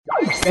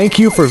Thank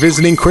you for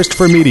visiting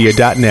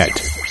ChristopherMedia.net.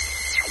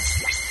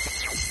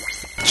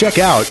 Check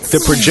out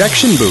The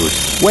Projection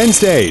Booth,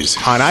 Wednesdays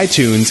on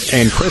iTunes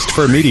and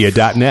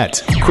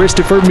ChristopherMedia.net.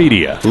 Christopher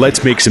Media,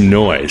 let's make some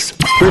noise.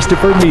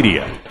 Christopher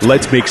Media,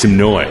 let's make some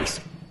noise.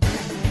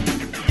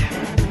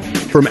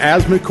 From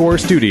Asthmacore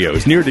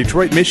Studios near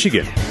Detroit,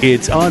 Michigan,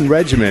 it's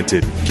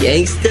Unregimented.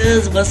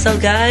 Gangsters, what's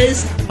up,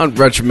 guys?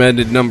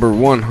 Unregimented number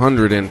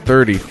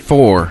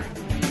 134.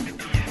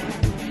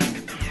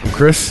 I'm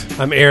Chris.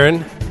 I'm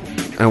Aaron.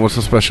 And what's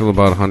so special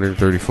about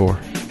 134?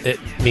 It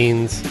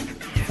means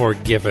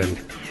forgiven.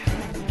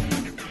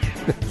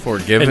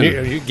 Forgiven?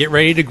 And you get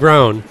ready to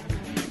groan,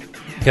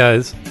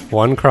 because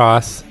 1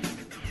 cross,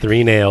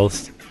 3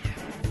 nails,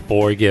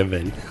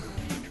 forgiven.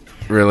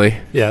 Really?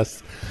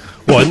 Yes.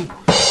 1,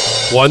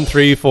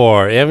 3,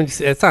 4.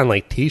 It's on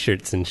like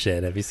t-shirts and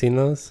shit. Have you seen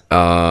those?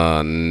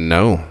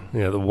 No.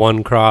 Yeah, the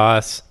 1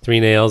 cross, 3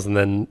 nails, and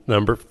then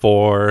number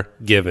 4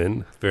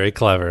 given. Very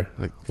clever.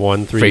 Like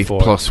 1, 3, Faith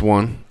 4. Plus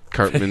One.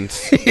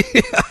 Cartman's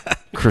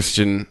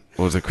Christian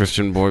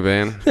boy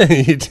band.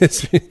 You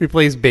just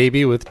replace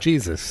baby with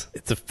Jesus.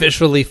 It's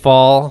officially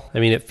fall. I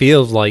mean, it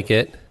feels like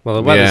it. Well,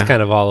 the weather's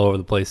kind of all over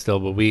the place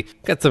still, but we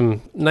got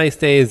some nice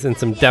days and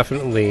some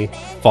definitely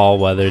fall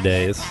weather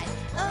days.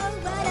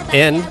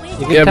 And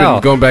you can tell.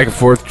 Been going back and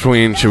forth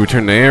between should we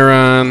turn the air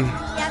on?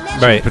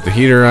 Should we put the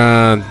heater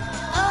on?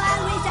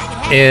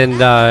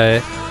 And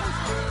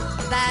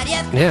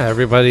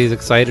everybody's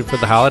excited for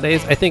the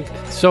holidays. I think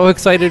so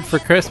excited for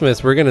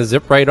Christmas, we're going to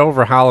zip right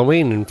over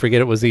Halloween and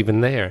forget it was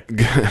even there.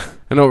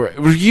 I know.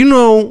 You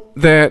know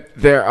that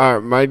there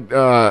are my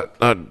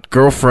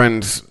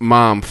girlfriend's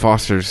mom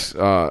fosters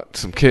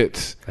some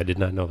kids. I did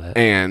not know that.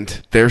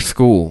 And their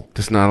school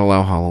does not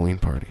allow Halloween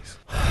parties.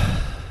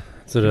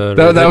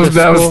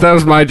 That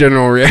was my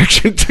general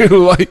reaction to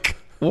like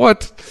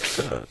what?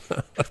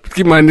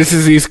 Keep in mind this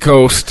is East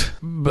Coast.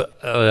 But,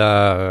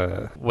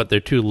 what, they're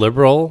too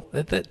liberal?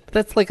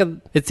 That's like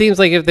it seems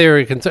like if they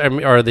were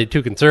are they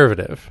too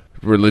conservative?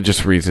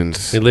 Religious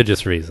reasons. A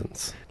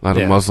lot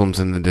of Muslims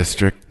in the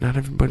district. Not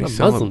everybody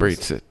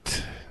celebrates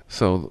it.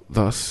 So,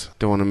 thus,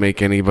 don't want to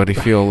make anybody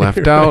feel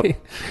left out.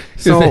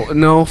 So,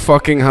 no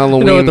fucking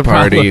Halloween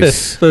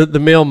parties. The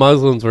male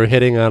Muslims were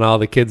hitting on all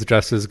the kids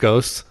dressed as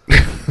ghosts.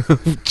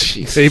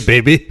 Jeez. Hey,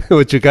 baby,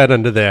 what you got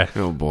under there?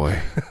 Oh,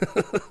 boy.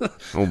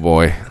 Oh,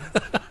 boy.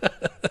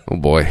 Oh,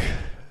 boy.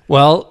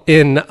 Well,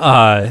 in,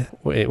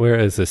 where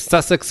is this?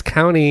 Sussex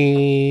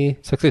County,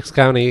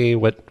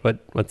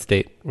 what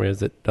state? Where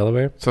is it?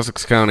 Delaware?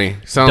 Sussex County.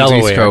 Sounds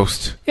Delaware. East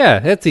Coast. Yeah,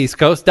 it's East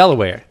Coast,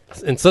 Delaware.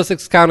 In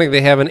Sussex County,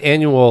 they have an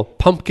annual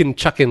pumpkin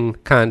chucking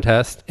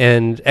contest,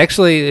 and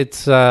actually,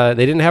 it's they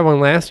didn't have one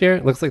last year.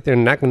 It looks like they're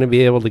not going to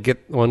be able to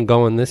get one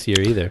going this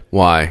year either.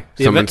 Why?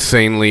 Some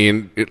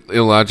insanely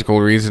illogical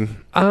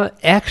reason?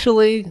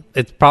 Actually,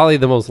 it's probably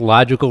the most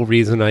logical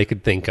reason I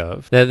could think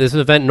of. Now, this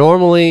event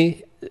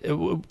normally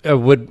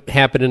would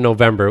happen in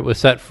November. It was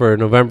set for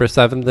November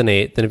 7th and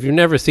 8th. And if you've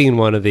never seen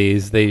one of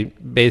these, they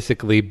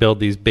basically build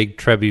these big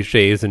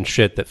trebuchets and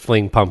shit that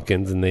fling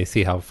pumpkins, and they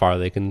see how far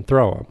they can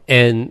throw them.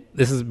 And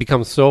this has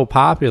become so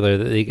popular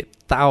that they get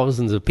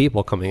thousands of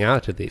people coming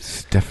out to these.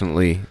 It's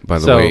definitely, by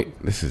the way,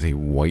 this is a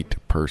white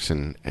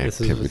person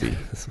activity.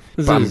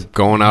 I'm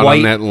going out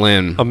on that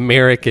limb.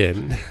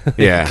 American.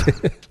 Yeah.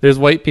 There's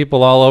white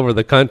people all over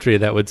the country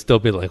that would still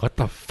be like, what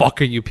the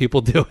fuck are you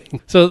people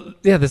doing? So,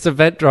 yeah, this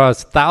event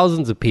draws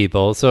thousands of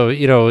people. So,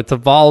 it's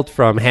evolved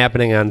from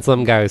happening on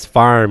some guy's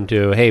farm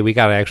to, hey, we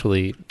got to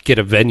actually get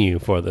a venue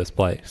for this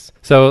place.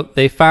 So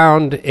they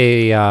found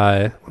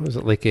a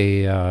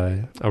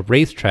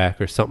racetrack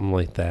or something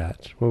like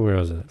that. Where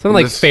was it?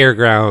 Something like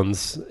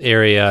fairgrounds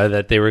area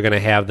that they were going to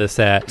have this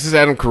at. This is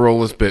Adam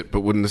Carolla's bit,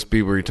 but wouldn't this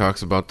be where he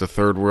talks about the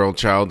third world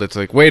child that's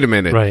like, wait a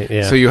minute. Right,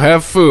 yeah. So you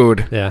have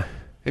food. Yeah.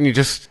 And you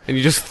just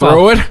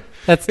throw it?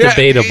 That's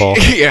debatable.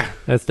 Yeah.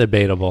 That's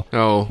debatable.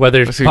 Oh,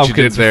 whether it's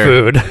pumpkins or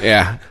food.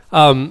 Yeah.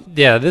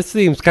 This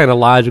seems kind of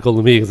logical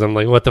to me because I'm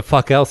like, what the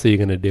fuck else are you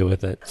going to do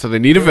with it? So they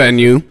need a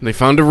venue. They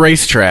found a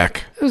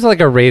racetrack. It was like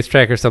a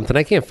racetrack or something.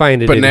 I can't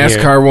find it But in NASCAR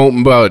here.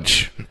 won't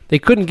budge. They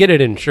couldn't get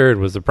it insured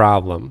was the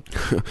problem.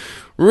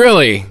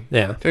 Really?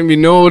 Yeah. I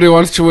mean, nobody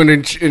wants to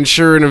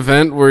insure an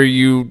event where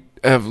you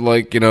have,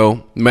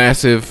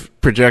 massive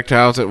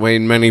projectiles that weigh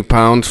many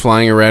pounds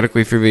flying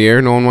erratically through the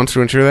air. No one wants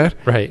to insure that?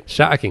 Right.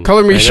 Shocking.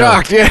 Color me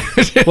shocked, yeah.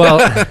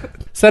 Well,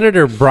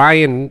 Senator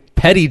Brian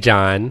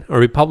Pettyjohn, a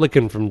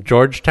Republican from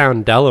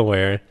Georgetown,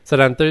 Delaware, said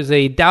on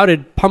Thursday he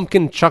doubted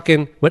pumpkin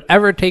chucking would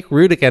ever take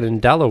root again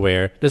in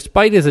Delaware,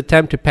 despite his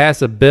attempt to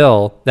pass a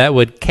bill that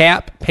would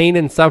cap pain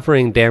and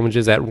suffering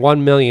damages at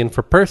 $1 million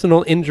for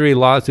personal injury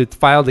lawsuits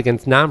filed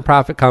against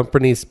nonprofit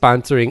companies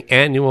sponsoring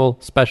annual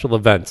special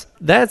events.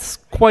 That's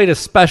quite a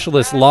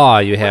specialist law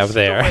you have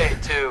there.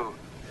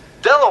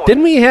 Delaware.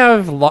 Didn't we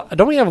have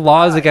don't we have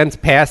laws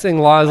against passing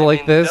laws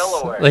like this?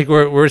 Delaware. Like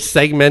we're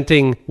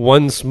segmenting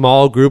one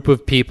small group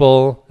of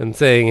people and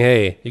saying,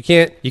 "Hey, you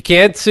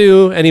can't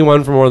sue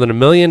anyone for more than $1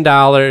 million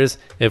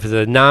if it's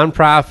a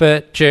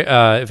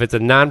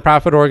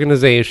nonprofit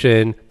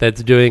organization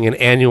that's doing an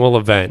annual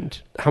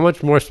event." how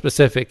much more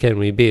specific can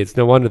we be? It's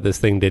no wonder this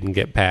thing didn't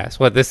get passed.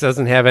 What, this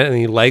doesn't have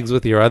any legs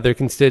with your other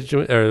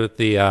constituent or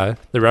the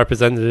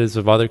representatives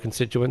of other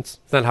constituents?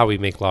 It's not how we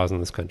make laws in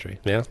this country.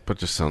 Yeah, but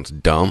just sounds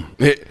dumb.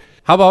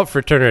 How about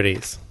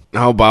fraternities?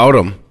 How about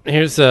them?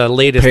 Here's the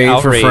latest paying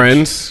outrage. for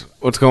friends.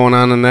 What's going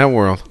on in that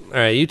world? All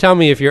right, you tell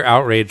me if you're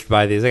outraged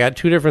by these. I got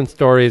two different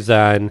stories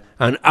on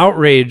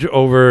outrage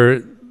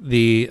over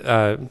the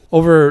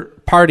over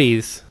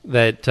parties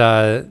that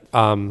I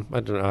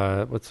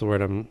don't what's the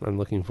word I'm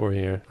looking for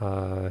here?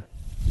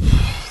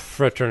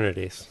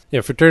 Fraternities.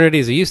 Yeah,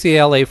 fraternities. A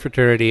UCLA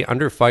fraternity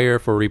under fire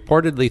for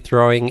reportedly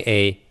throwing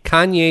a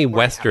Kanye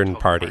Western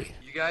party.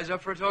 You guys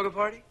up for a toga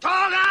party?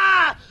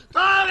 Toga!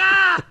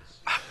 Toga!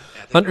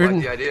 I think you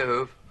like the idea,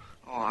 Hoof.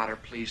 Oh, Otter,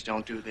 please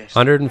don't do this.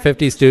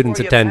 150 students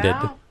attended.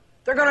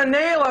 They're gonna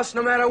nail us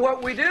no matter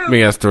what we do. Let me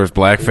guess, there was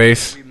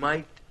blackface. We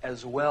might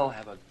as well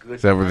have a good.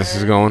 Is that where this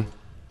is going?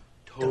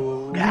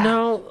 Toga.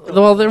 No,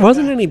 well, there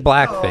wasn't any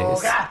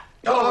blackface.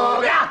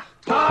 Toga!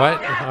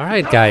 What? All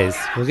right, guys,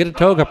 we'll get a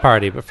toga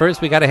party, but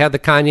first we got to have the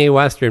Kanye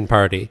Western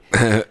party.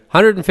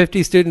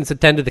 150 students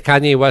attended the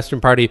Kanye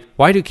Western party.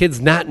 Why do kids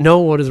not know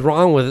what is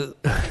wrong with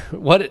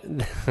what?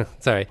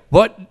 Sorry,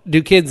 what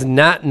do kids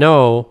not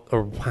know?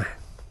 Or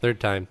third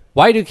time.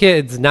 Why do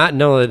kids not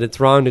know that it's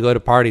wrong to go to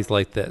parties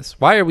like this?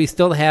 Why are we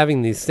still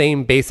having these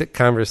same basic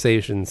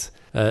conversations?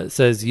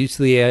 Says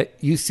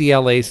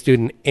UCLA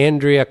student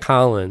Andrea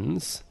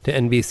Collins to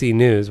NBC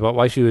News about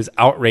why she was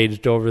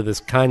outraged over this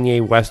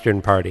Kanye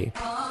Western party.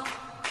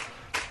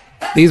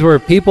 These were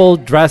people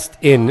dressed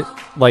in,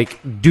 like,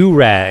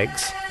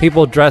 do-rags.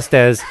 People dressed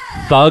as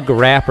thug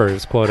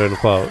rappers,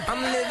 quote-unquote.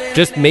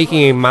 Just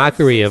making a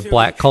mockery of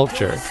black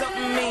culture.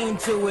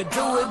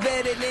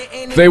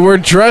 They were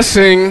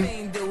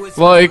dressing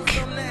like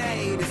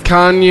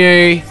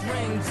Kanye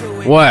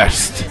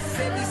West.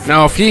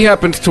 Now, if he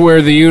happens to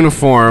wear the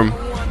uniform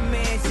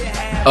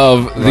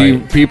of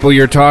the people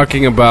you're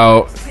talking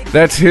about,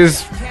 that's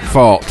his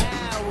fault.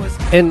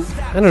 And,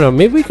 I don't know,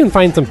 maybe we can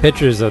find some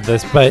pictures of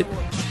this, but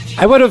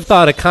I would have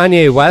thought a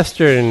Kanye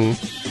Western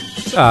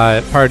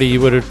party,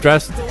 you would have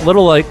dressed a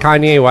little like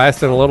Kanye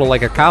West and a little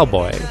like a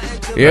cowboy.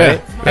 Yeah. Right?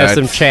 Have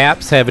some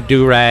chaps, have a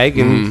do-rag,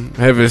 and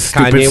have his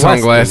stupid Kanye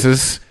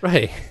sunglasses. Western.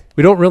 Right.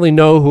 We don't really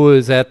know who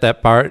is at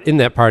that in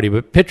that party,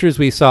 but pictures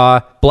we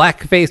saw,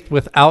 black-faced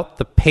without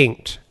the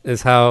paint,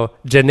 is how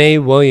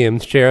Janae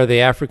Williams, chair of the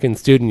African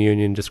Student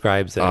Union,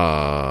 describes it.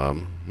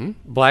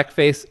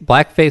 Blackface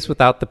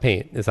without the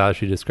paint is how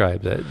she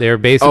describes it. They're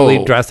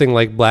basically dressing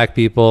like black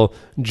people,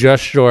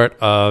 just short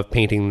of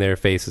painting their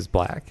faces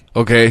black.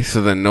 Okay,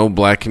 so then no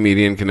black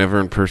comedian can ever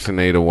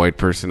impersonate a white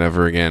person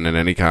ever again in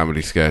any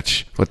comedy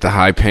sketch with the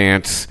high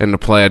pants and the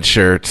plaid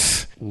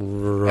shirts.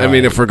 Right. I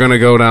mean, if we're going to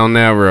go down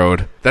that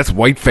road, that's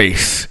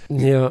whiteface.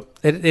 Yeah,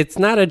 it's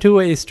not a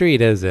two-way street,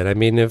 is it? I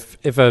mean,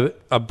 if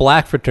a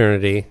black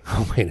fraternity...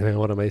 Oh, wait a minute,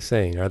 what am I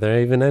saying? Are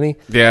there even any?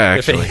 Yeah,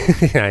 actually.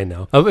 I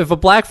know. If a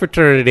black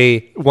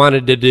fraternity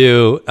wanted to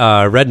do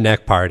a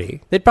redneck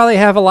party, they'd probably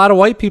have a lot of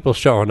white people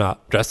showing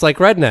up, dressed like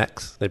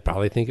rednecks. They'd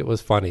probably think it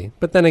was funny.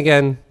 But then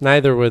again,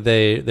 neither were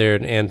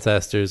their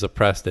ancestors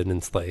oppressed and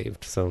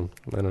enslaved. So,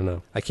 I don't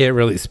know. I can't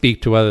really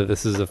speak to whether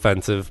this is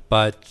offensive,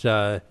 but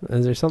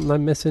is there something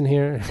I'm missing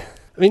here?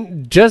 I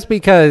mean, just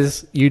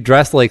because you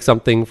dress like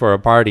something for a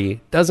party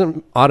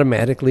doesn't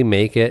automatically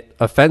make it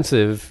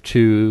offensive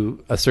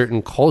to a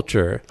certain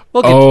culture.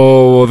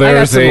 Then there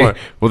is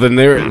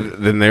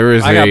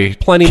a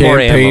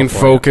campaign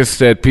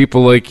focused at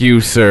people like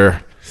you,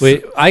 sir.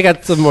 Wait, I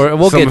got some more.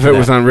 Some of it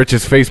was on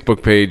Rich's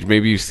Facebook page.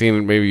 Maybe you've seen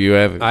it, maybe you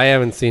haven't. I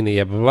haven't seen it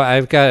yet, but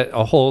I've got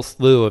a whole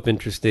slew of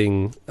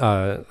interesting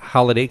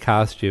holiday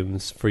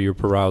costumes for your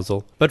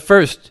perusal. But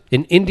first,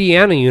 in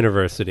Indiana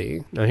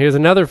University. Now, here's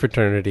another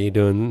fraternity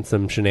doing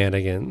some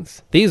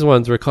shenanigans. These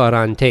ones were caught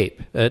on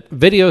tape. A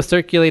video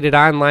circulated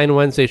online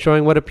Wednesday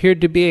showing what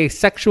appeared to be a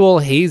sexual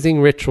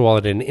hazing ritual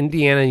at an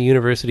Indiana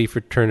University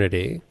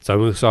fraternity. Some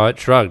who saw it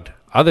shrugged.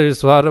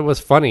 Others thought it was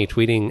funny,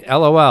 tweeting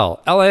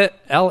LOL,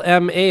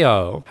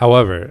 LMAO.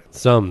 However,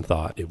 some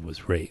thought it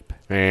was rape.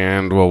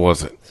 And what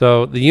was it?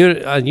 So the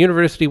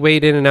university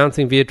weighed in,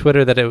 announcing via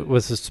Twitter that it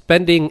was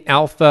suspending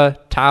Alpha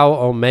Tau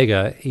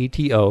Omega,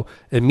 ATO,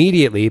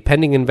 immediately,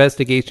 pending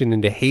investigation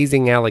into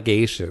hazing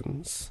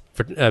allegations.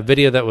 A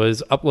video that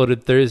was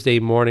uploaded Thursday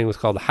morning was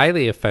called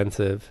Highly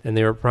Offensive, and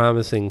they were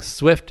promising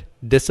swift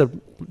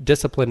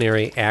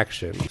disciplinary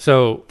action.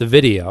 So the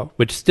video,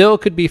 which still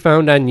could be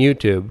found on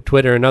YouTube,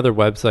 Twitter, and other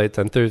websites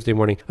on Thursday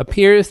morning,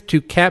 appears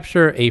to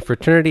capture a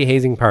fraternity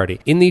hazing party.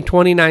 In the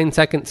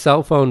 29-second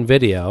cell phone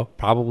video,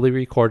 probably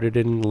recorded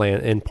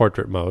in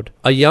portrait mode,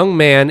 a young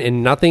man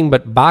in nothing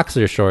but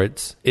boxer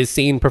shorts is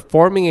seen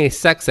performing a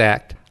sex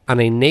act on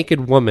a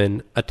naked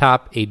woman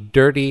atop a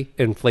dirty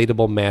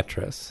inflatable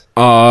mattress.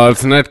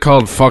 Isn't that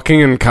called fucking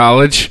in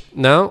college?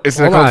 No.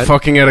 Isn't that called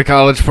fucking at a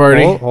college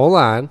party? Hold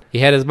on. He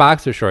had his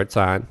boxer shorts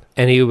on,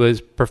 and he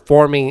was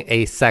performing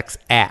a sex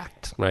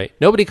act, right?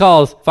 Nobody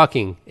calls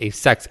fucking a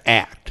sex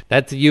act.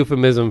 That's a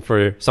euphemism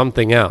for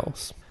something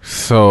else.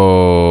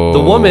 So... The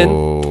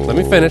woman, let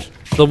me finish.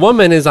 The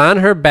woman is on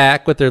her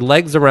back with her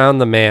legs around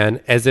the man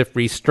as if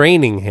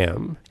restraining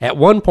him. At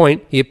one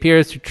point, he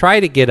appears to try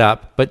to get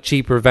up, but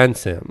she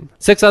prevents him.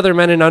 6 other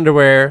men in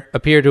underwear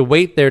appear to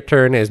wait their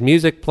turn as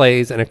music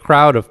plays and a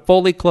crowd of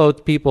fully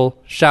clothed people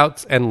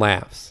shouts and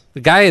laughs. The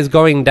guy is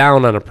going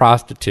down on a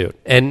prostitute,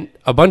 and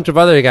a bunch of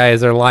other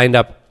guys are lined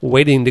up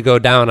waiting to go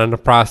down on a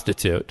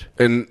prostitute.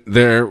 And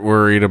they're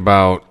worried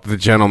about the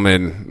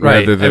gentleman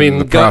rather than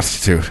the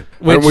prostitute.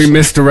 Aren't we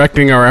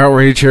misdirecting our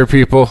outrage here,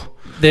 people?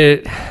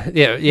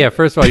 Yeah.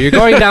 First of all, you're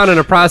going down on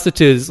a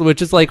prostitute,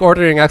 which is like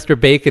ordering extra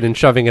bacon and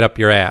shoving it up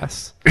your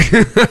ass.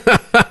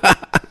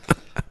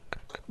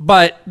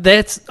 But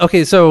that's...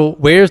 Okay, so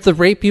where's the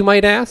rape, you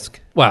might ask?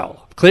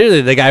 Well,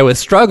 clearly the guy was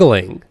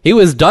struggling. He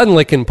was done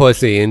licking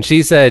pussy, and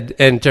she said,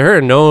 and to her,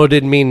 no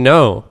didn't mean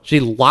no. She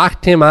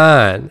locked him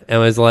on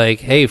and was like,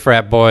 hey,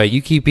 frat boy,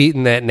 you keep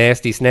eating that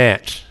nasty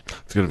snatch.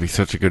 It's going to be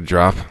such a good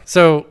drop.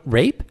 So,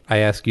 rape? I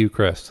ask you,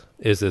 Chris.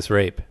 Is this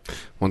rape?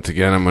 Once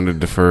again, I'm going to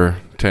defer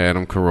to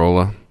Adam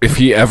Carolla. If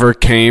he ever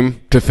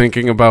came to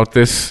thinking about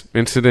this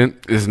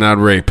incident, it's not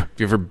rape. If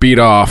you ever beat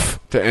off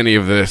to any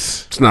of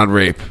this, it's not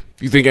rape.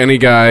 If you think any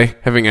guy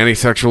having any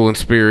sexual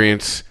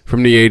experience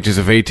from the ages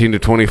of 18 to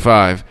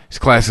 25 is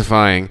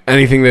classifying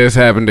anything that has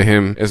happened to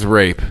him as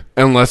rape,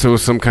 unless it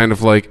was some kind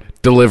of like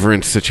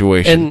deliverance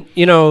situation.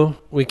 And,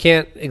 we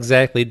can't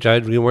exactly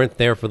judge. We weren't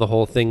there for the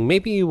whole thing.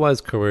 Maybe he was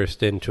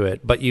coerced into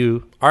it, but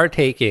you are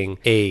taking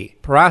a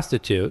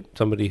prostitute,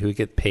 somebody who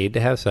gets paid to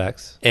have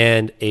sex,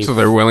 and so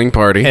they're willing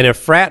party. And a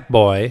frat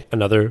boy,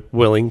 another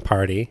willing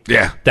party.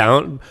 Yeah.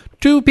 Down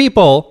 2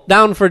 people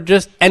down for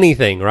just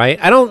anything,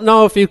 right? I don't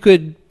know if you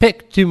could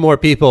pick 2 more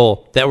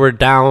people that were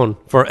down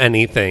for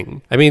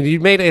anything. I mean,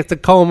 you made a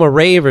Tacoma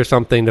rave or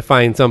something to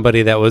find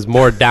somebody that was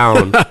more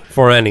down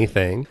for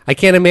anything. I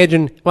can't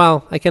imagine.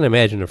 Well, I can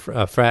imagine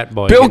a frat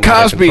boy. Bill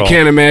Cosby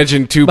can't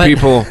imagine 2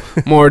 people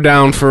more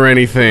down for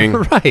anything.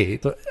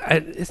 Right.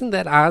 Isn't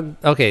that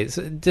odd? Okay,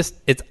 so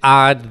it's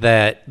odd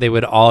that they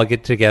would all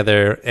get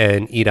together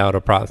and eat out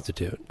a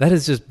prostitute. That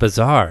is just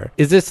bizarre.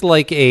 Is this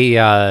like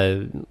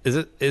is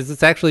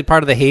this actually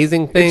part of the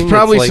hazing thing? It's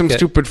probably like some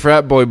stupid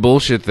frat boy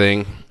bullshit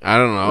thing. I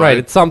don't know. Right.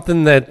 It's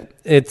something that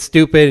it's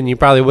stupid and you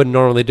probably wouldn't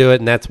normally do it,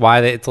 and that's why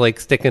it's like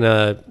sticking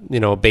a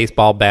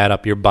baseball bat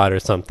up your butt or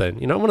something.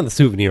 One of the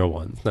souvenir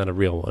ones, not a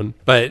real one.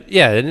 But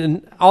yeah,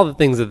 and all the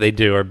things that they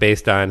do are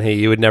based on, hey,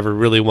 you would never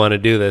really want to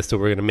do this, so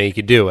we're going to make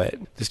you do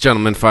it. This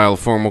gentleman filed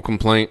a formal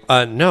complaint?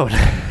 No.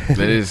 That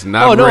is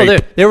not rape. No,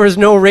 there was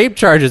no rape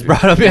charges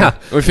brought up, yeah.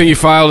 The only thing he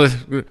filed is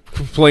a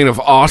complaint of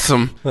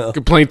awesome.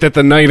 Complaint that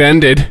the night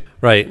ended.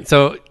 Right.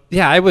 So...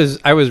 yeah, I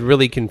was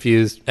really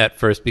confused at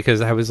first because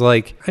I was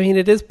like, I mean,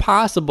 it is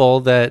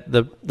possible that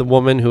the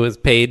woman who is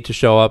paid to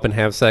show up and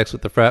have sex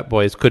with the frat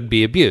boys could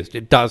be abused.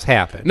 It does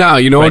happen. No,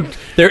 you know what?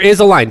 There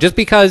is a line. Just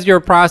because you're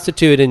a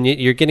prostitute and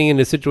you're getting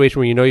into a situation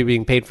where you're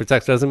being paid for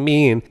sex doesn't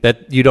mean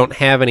that you don't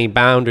have any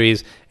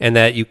boundaries and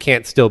that you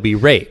can't still be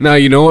raped. Now,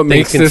 you know what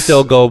makes Things can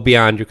still go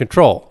beyond your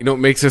control. You know what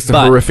makes this the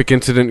horrific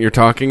incident you're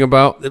talking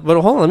about? But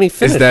hold on, let me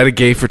finish. Is that a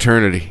gay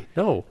fraternity?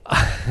 No.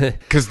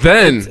 Because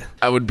then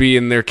I would be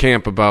in their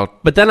camp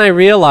about... But then I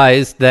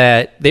realized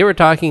that they were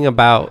talking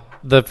about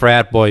the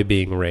frat boy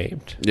being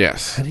raped.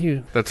 Yes. How do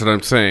you... That's what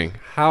I'm saying.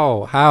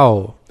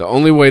 How? The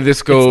only way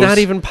this goes... It's not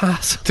even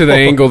possible. ...to the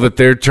angle that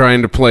they're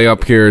trying to play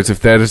up here is if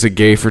that is a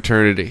gay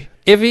fraternity.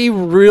 If he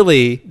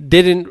really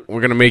didn't...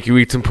 We're going to make you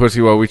eat some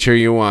pussy while we cheer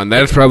you on.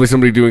 That's probably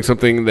somebody doing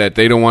something that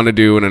they don't want to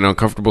do in an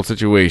uncomfortable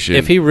situation.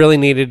 If he really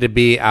needed to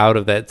be out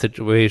of that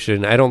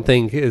situation, I don't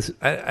think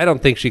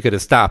she could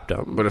have stopped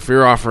him. But if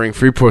you're offering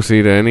free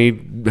pussy to any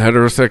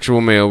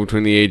heterosexual male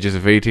between the ages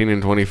of 18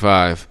 and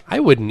 25... I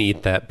wouldn't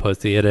eat that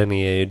pussy at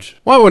any age.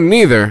 Well, I wouldn't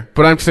either.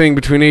 But I'm saying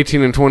between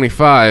 18 and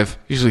 25,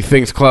 usually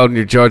things cloud in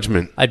your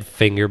judgment. I'd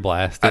finger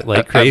blast it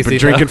like crazy. I've been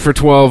drinking for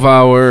 12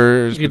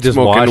 hours,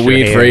 smoking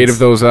weed for 8 of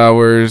those hours.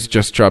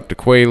 Just dropped a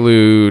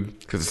Quaalude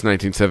because it's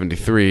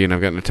 1973 and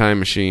I've gotten a time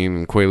machine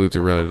and Quaaludes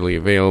are readily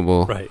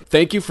available. Right.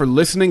 Thank you for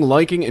listening,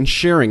 liking, and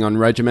sharing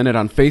Unregimented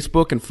on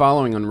Facebook and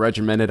following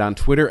Unregimented on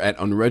Twitter at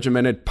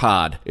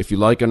UnregimentedPod. If you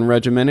like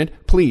Unregimented,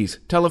 please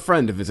tell a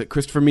friend to visit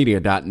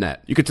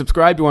ChristopherMedia.net. You can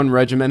subscribe to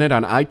Unregimented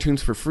on iTunes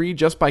for free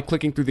just by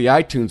clicking through the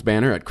iTunes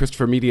banner at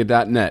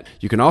ChristopherMedia.net.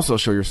 You can also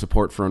show your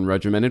support for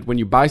Unregimented when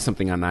you buy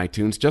something on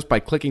iTunes just by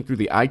clicking through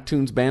the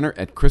iTunes banner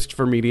at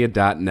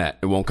ChristopherMedia.net.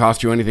 It won't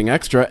cost you anything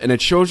extra, and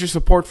it shows your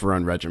support for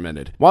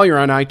Unregimented. While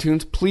you're on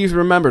iTunes, please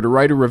remember to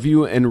write a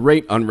review and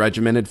rate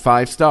Unregimented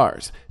 5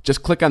 stars.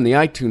 Just click on the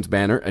iTunes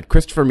banner at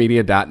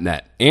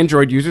ChristopherMedia.net.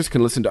 Android users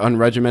can listen to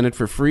Unregimented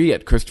for free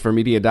at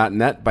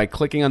ChristopherMedia.net by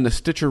clicking on the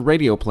Stitcher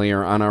radio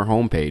player on our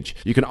homepage.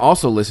 You can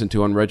also listen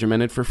to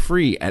Unregimented for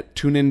free at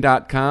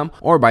TuneIn.com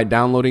or by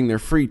downloading their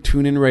free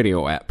TuneIn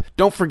radio app.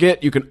 Don't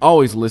forget, you can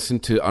always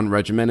listen to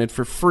Unregimented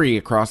for free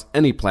across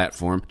any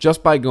platform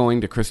just by going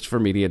to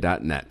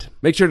ChristopherMedia.net.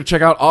 Make sure to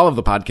check out all of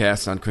the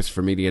podcasts on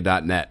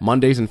ChristopherMedia.net.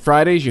 Mondays and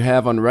Fridays, you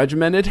have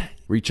Unregimented.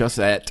 Reach us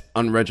at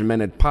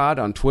UnregimentedPod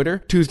on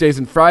Twitter. Tuesdays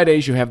and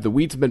Fridays, you have the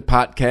Weedsman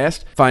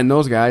Podcast. Find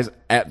those guys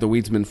at the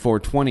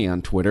Weedsman420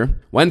 on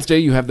Twitter. Wednesday,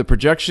 you have the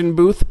Projection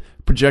Booth,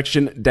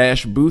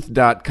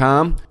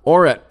 projection-booth.com,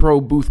 or at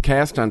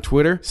ProBoothCast on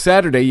Twitter.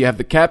 Saturday, you have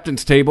the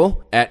Captain's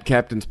Table at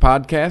Captain's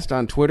Podcast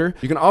on Twitter.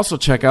 You can also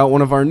check out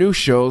one of our new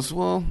shows,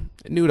 well,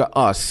 new to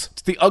us.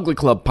 It's the Ugly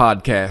Club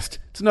Podcast.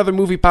 It's another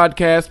movie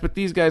podcast, but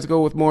these guys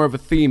go with more of a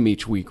theme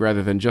each week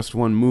rather than just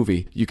one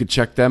movie. You can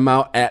check them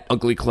out at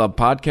Ugly Club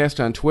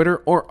Podcast on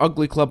Twitter or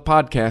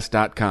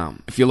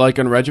uglyclubpodcast.com. If you like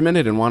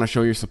Unregimented and want to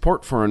show your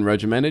support for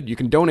Unregimented, you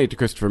can donate to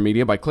Christopher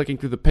Media by clicking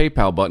through the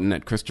PayPal button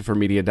at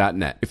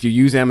christophermedia.net. If you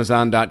use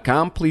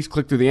Amazon.com, please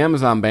click through the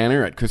Amazon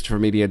banner at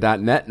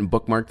christophermedia.net and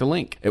bookmark the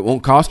link. It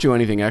won't cost you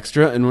anything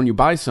extra, and when you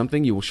buy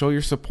something, you will show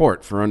your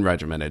support for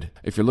Unregimented.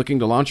 If you're looking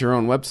to launch your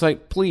own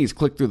website, please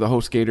click through the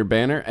HostGator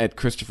banner at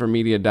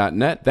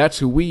christophermedia.net. That's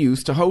who we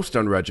use to host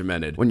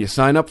Unregimented. When you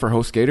sign up for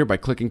HostGator by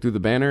clicking through the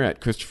banner at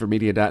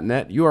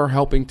christophermedia.net, you are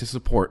helping to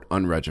support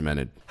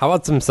Unregimented. How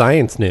about some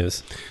science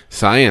news?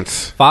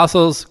 Science.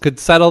 Fossils could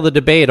settle the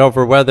debate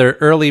over whether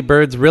early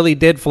birds really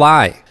did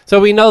fly. So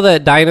we know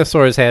that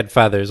dinosaurs had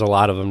feathers, a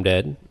lot of them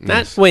did.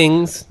 Not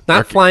wings,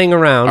 not flying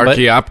around.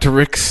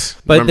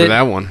 Archaeopteryx. Remember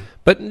that one.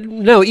 But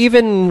no,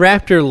 even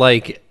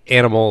raptor-like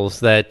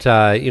animals that,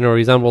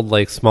 resembled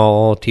like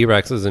small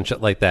T-Rexes and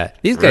shit like that.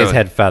 These guys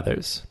had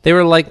feathers. They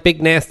were like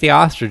big nasty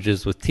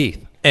ostriches with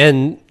teeth.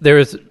 And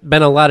there's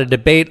been a lot of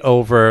debate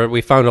over,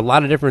 we found a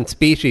lot of different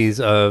species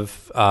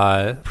of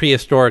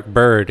prehistoric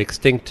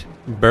extinct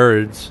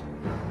birds.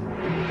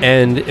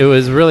 And it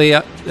was really,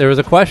 there was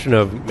a question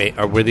of,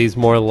 were these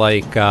more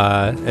like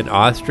an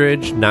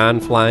ostrich,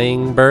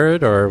 non-flying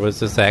bird, or was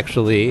this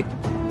actually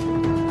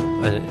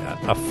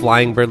a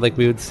flying bird like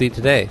we would see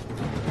today?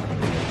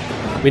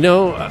 We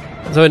know,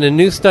 so in a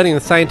new study in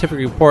the scientific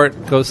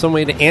report goes some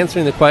way to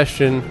answering the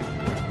question,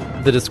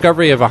 the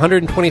discovery of a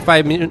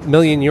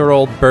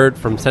 125-million-year-old bird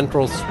from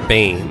central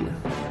Spain.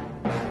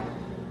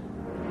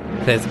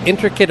 It has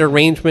intricate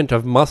arrangement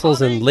of muscles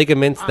and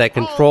ligaments that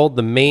controlled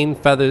the main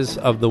feathers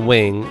of the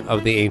wing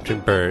of the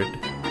ancient bird.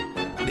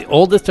 The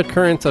oldest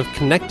occurrence of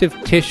connective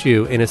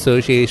tissue in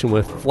association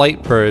with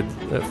flight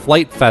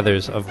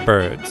feathers of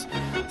birds.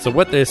 So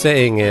what they're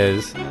saying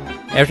is,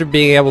 after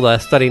being able to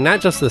study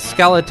not just the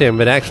skeleton,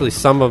 but actually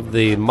some of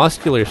the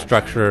muscular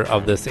structure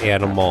of this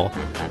animal,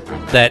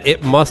 that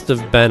it must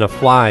have been a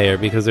flyer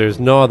because there's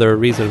no other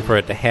reason for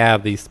it to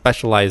have these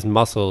specialized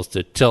muscles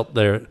to tilt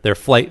their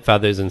flight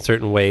feathers in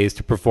certain ways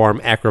to perform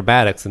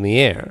acrobatics in the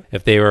air.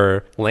 If they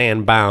were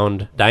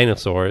land-bound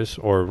dinosaurs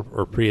or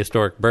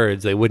prehistoric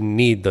birds, they wouldn't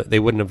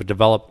have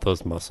developed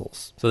those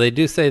muscles. So they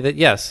do say that,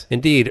 yes,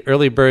 indeed,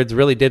 early birds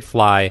really did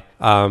fly.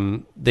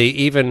 They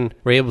even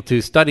were able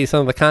to study some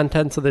of the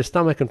contents of their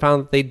stomach and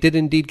found that they did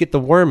indeed get the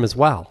worm as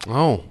well.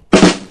 Oh.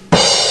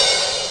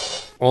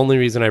 Only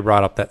reason I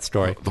brought up that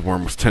story. The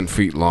worm was 10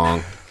 feet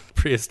long.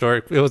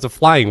 Prehistoric. It was a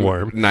flying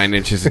worm. 9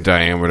 inches in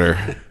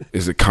diameter.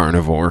 Is a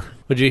carnivore.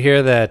 Would you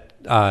hear that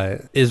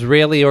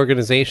Israeli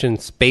organization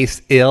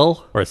Space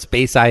IL, or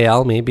Space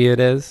IL, maybe it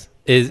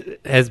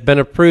has been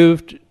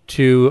approved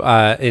to,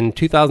 in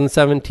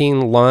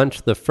 2017,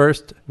 launch the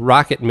first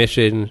rocket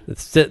mission,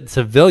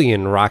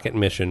 civilian rocket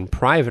mission,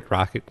 private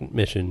rocket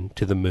mission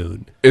to the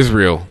moon.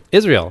 Israel,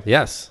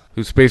 yes.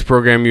 Whose space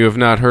program you have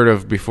not heard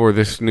of before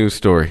this news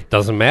story.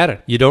 Doesn't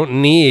matter. You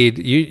don't need,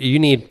 you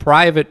need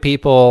private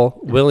people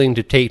willing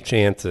to take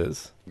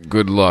chances.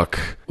 Good luck.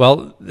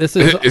 Well, this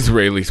is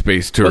Israeli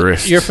space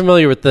tourists. You're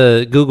familiar with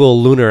the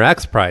Google Lunar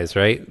X Prize,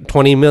 right?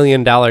 $20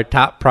 million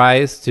top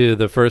prize to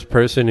the first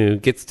person who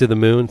gets to the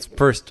moon,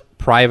 first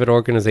private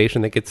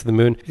organization that gets to the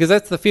moon, because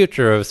that's the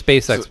future of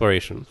space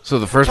exploration. So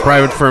the first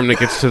private firm that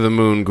gets to the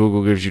moon,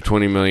 Google gives you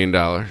 $20 million.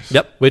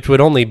 Yep, which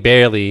would only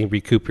barely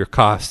recoup your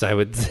costs, I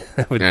would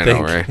think.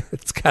 Know, right?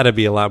 It's got to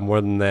be a lot more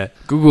than that.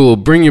 Google will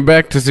bring you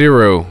back to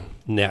zero.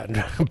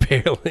 Yeah,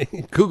 barely.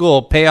 Google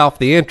will pay off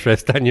the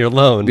interest on your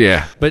loan.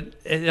 Yeah. But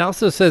it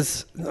also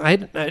says, I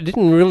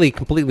didn't really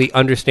completely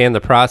understand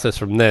the process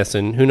from this,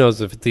 and who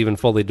knows if it's even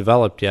fully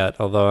developed yet,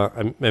 although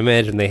I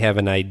imagine they have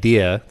an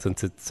idea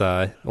since it's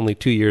only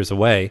 2 years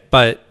away.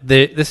 But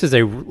this is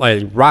a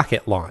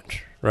rocket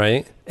launch,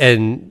 right?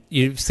 And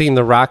you've seen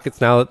the rockets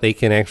now that they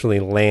can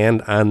actually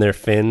land on their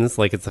fins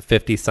like it's a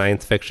 50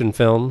 science fiction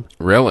film.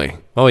 Really?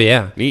 Oh,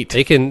 yeah. Neat.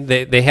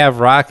 They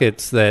have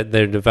rockets that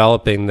they're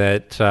developing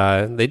that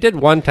they did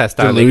one test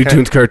on. The Looney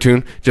Tunes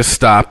cartoon just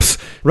stops,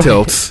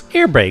 tilts.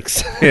 Air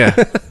brakes. Yeah.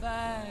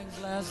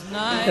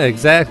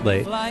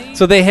 Exactly.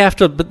 So they have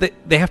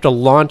to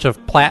launch a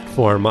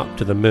platform up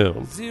to the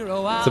moon.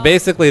 So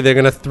basically they're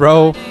going to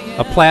throw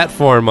a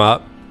platform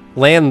up,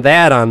 land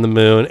that on the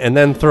moon, and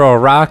then throw a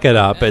rocket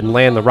up and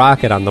land the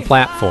rocket on the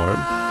platform.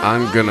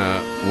 I'm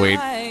gonna wait.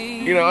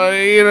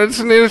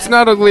 It's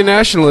not ugly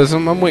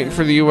nationalism. I'm waiting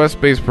for the U.S.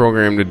 space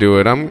program to do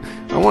it.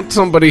 I want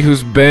somebody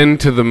who's been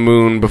to the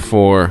moon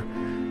before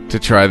to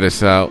try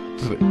this out.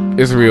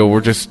 Israel,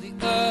 we're just going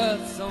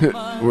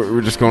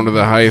to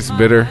the highest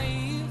bidder.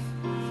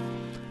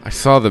 I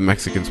saw the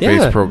Mexican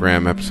space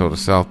program episode of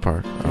South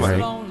Park.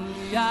 Right.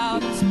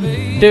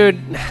 Dude,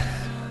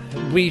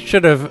 we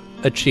should have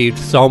achieved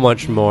so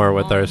much more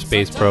with our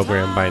space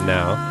program by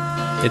now.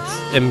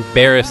 It's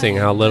embarrassing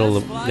how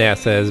little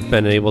NASA has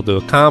been able to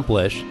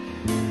accomplish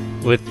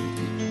with,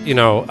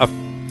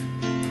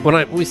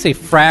 when we say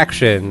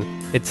fraction,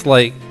 it's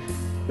like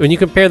when you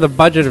compare the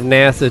budget of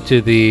NASA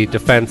to the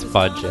defense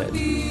budget,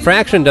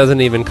 fraction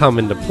doesn't even come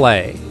into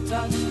play.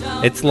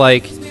 It's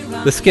like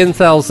the skin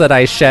cells that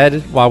I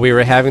shed while we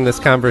were having this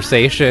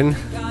conversation,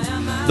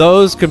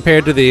 those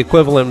compared to the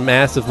equivalent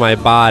mass of my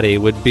body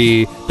would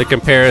be the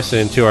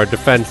comparison to our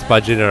defense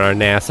budget and our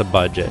NASA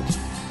budget.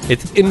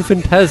 It's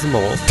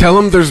infinitesimal. Tell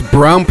them there's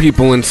brown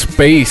people in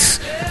space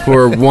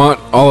who want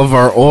all of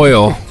our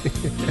oil.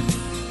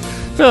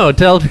 No,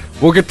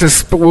 we'll get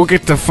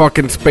to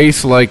fucking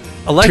space like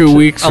 2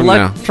 weeks from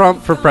now. Elect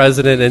Trump for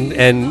president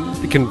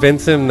and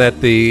convince him that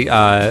the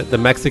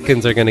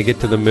Mexicans are going to get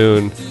to the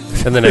moon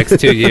in the next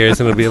 2 years,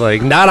 and it'll be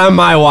like, not on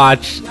my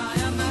watch.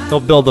 They'll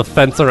build a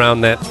fence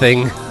around that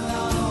thing.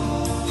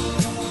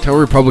 Tell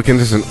Republicans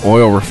there's an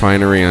oil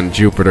refinery on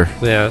Jupiter.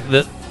 Yeah,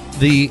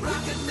 the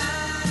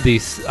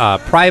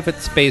private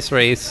space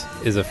race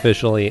is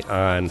officially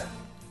on,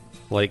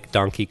 like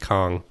Donkey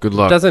Kong. Good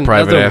luck,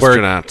 private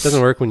astronauts. It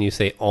doesn't work when you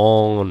say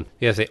on.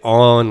 You gotta say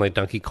on like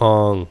Donkey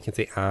Kong. You can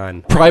say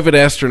on. Private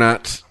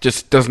astronauts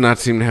just does not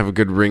seem to have a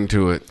good ring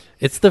to it.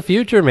 It's the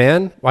future,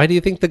 man. Why do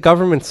you think the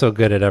government's so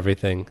good at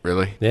everything?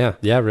 Really? Yeah,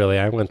 really.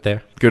 I went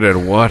there. Good at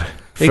what?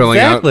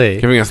 Exactly.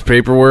 Giving us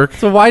paperwork.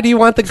 So why do you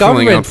want the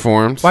government? Filling out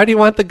forms. Why do you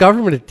want the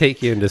government to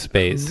take you into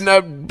space?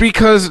 No,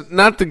 because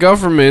not the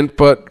government,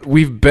 but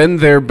we've been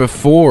there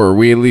before.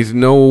 We at least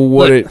know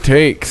what it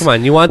takes. Come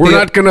on, we're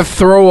not going to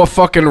throw a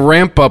fucking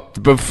ramp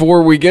up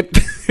before we get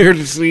there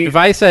to see. If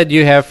I said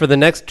for the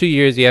next 2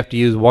 years, you have to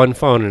use one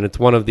phone and it's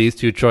one of these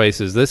two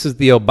choices. This is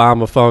the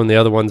Obama phone. The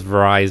other one's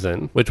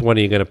Verizon. Which one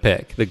are you going to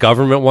pick? The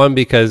government one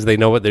because they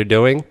know what they're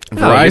doing?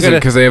 Verizon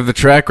because they have the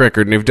track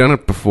record and they've done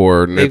it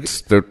before. And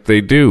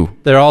they do.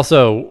 They're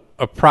also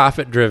a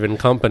profit-driven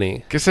company.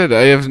 Like I said,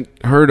 I haven't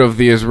heard of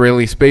the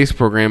Israeli space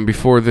program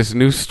before this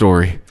news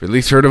story. At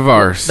least heard of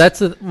ours.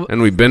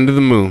 And we've been to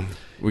the moon.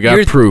 We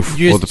got proof.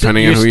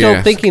 Depending on who you ask. You're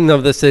still thinking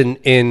of this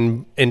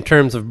in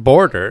terms of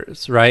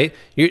borders, right?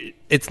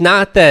 It's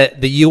not that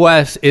the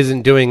U.S.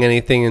 isn't doing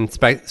anything in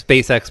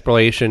space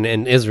exploration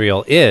and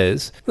Israel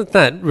is. That's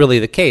not really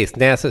the case.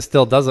 NASA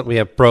still doesn't. We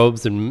have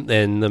probes and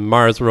the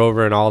Mars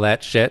rover and all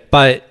that shit.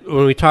 But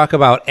when we talk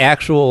about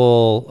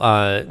actual,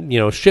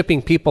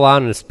 shipping people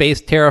out into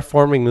space,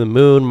 terraforming the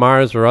moon,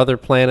 Mars, or other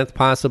planets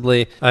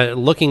possibly,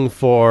 looking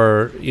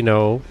for,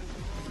 no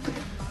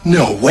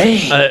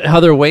way.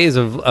 Other ways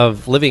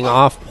of living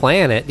off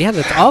planet. Yeah,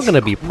 that's all going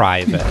to be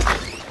private.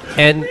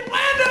 And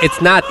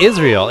it's not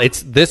Israel.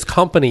 It's this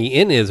company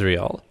in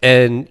Israel.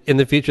 And in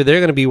the future, they're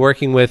going to be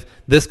working with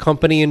this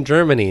company in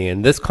Germany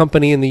and this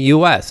company in the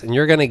U.S. And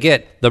you're going to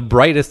get the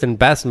brightest and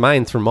best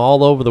minds from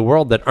all over the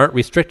world that aren't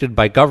restricted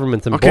by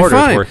governments and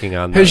borders working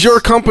on this. Has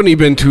your company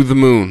been to the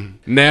moon?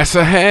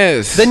 NASA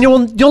has. Then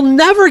you'll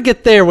never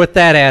get there with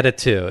that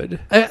attitude.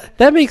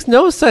 That makes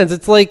no sense.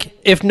 It's like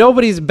if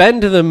nobody's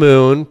been to the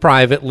moon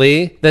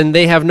privately, then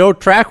they have no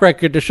track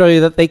record to show you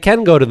that they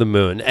can go to the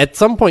moon. At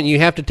some point, you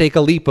have to take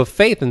a leap of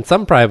faith in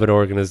some private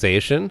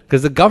organization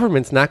because the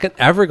government's not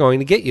ever going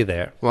to get you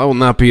there. Well, I will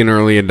not be an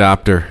early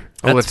adopter.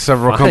 I'll let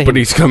several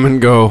companies come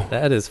and go.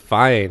 That is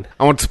fine.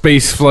 I want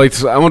space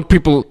flights. I want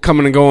people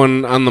coming and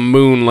going on the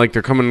moon like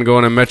they're coming and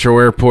going at Metro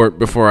Airport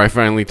before I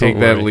finally take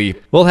that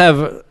leap. We'll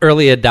have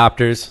early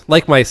adopters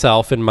like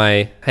myself in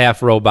my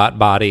half-robot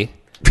body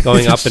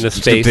going up into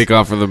space. To take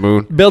off of the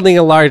moon. Building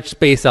a large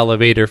space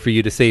elevator for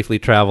you to safely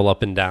travel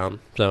up and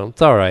down. So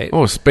it's all right.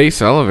 Oh, a space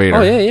elevator.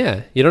 Oh,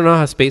 yeah. You don't know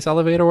how a space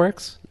elevator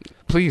works?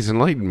 Please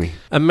enlighten me.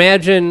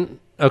 Imagine...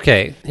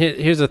 Okay,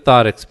 here's a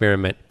thought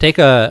experiment. Take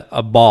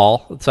a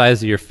ball the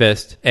size of your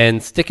fist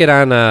and stick it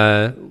on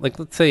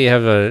let's say you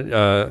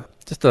have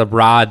just a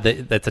rod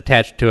that's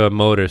attached to a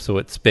motor so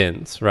it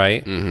spins,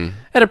 right? Mm-hmm.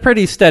 At a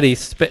pretty steady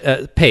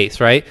pace,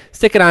 right?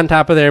 Stick it on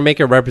top of there and make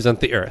it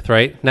represent the Earth,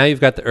 right? Now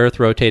you've got the Earth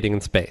rotating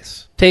in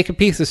space. Take a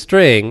piece of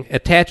string,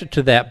 attach it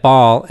to that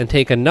ball, and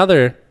take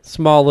another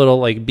small little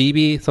like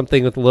BB,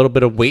 something with a little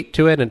bit of weight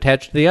to it, and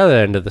attach to the other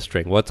end of the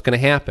string. What's going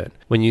to happen?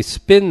 When you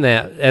spin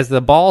that, as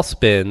the ball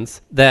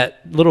spins, that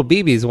little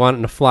BB is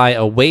wanting to fly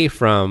away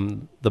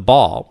from the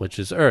ball, which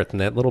is Earth, and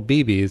that little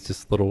BB is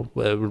just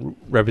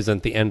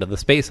represent the end of the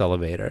space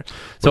elevator.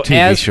 What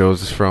TV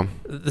shows is from?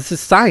 This is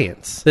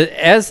science.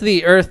 As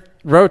the Earth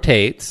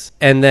rotates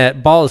and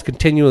that ball is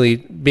continually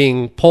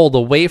being pulled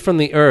away from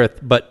the Earth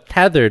but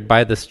tethered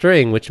by the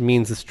string, which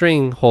means the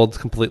string holds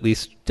completely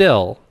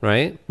still,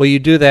 right? Well, you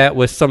do that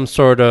with some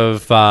sort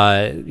of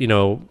I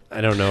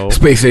don't know,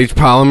 space-age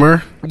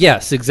polymer.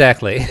 Yes,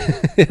 exactly.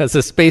 It's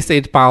a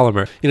space-age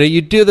polymer.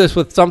 You do this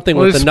with something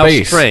with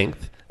enough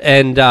strength,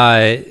 and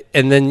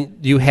then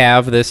you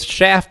have this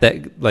shaft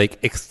that like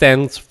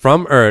extends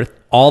from Earth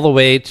all the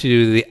way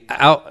to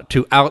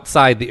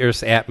outside the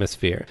Earth's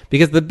atmosphere.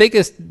 Because the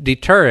biggest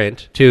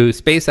deterrent to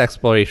space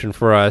exploration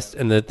for us,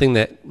 and the thing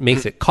that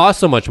makes it cost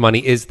so much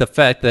money, is the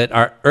fact that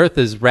our Earth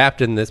is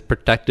wrapped in this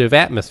protective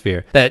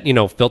atmosphere that,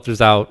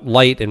 filters out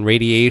light and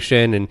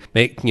radiation and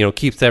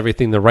keeps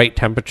everything the right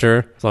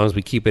temperature as long as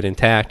we keep it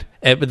intact.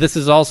 But this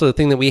is also the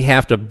thing that we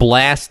have to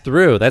blast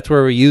through. That's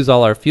where we use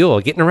all our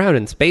fuel. Getting around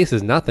in space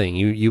is nothing.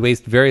 You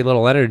waste very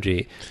little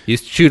energy. You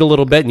shoot a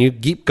little bit and you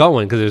keep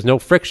going because there's no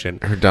friction.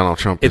 I heard Donald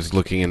Trump is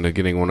looking into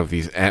getting one of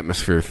these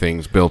atmosphere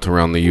things built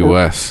around the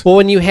U.S.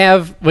 Well, you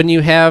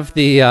don't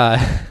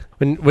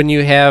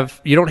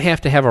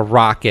have to have a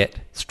rocket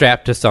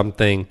strapped to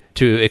something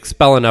to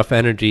expel enough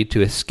energy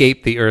to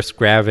escape the Earth's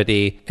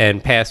gravity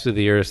and pass through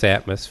the Earth's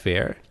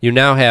atmosphere. You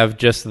now have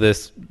just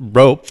this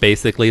rope,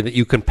 basically, that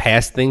you can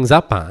pass things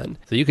up on.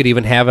 So you could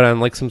even have it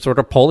on like some sort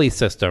of pulley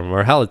system,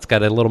 or hell, it's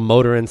got a little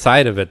motor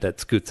inside of it that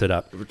scoots it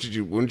up. But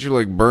wouldn't you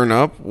like burn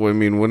up? I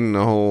mean, wouldn't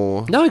the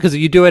whole... No, because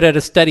you do it at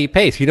a steady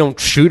pace. You don't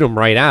shoot them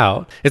right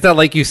out. It's not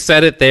like you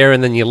set it there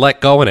and then you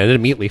let go and it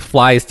immediately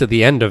flies to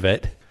the end of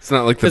it. It's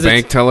not like the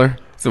bank teller?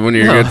 So when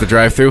you're at the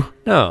drive-thru?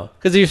 No,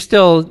 because you're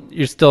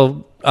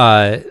still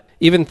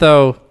even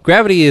though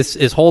gravity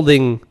is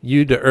holding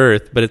you to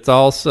Earth, but it's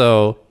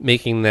also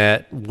making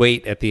that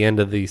weight at the end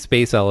of the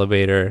space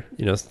elevator,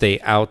 stay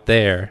out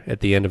there at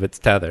the end of its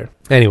tether.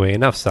 Anyway,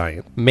 enough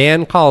science.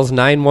 Man calls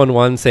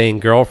 911 saying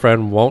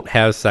girlfriend won't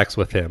have sex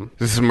with him.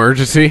 Is this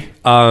emergency?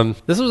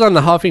 This was on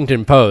the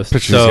Huffington Post.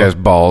 Picture these guys'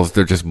 balls.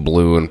 They're just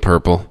blue and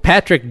purple.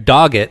 Patrick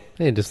Doggett.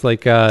 Hey, just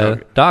like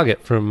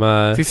Doggett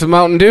from... See some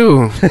Mountain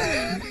Dew.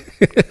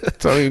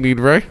 That's all you need,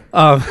 right?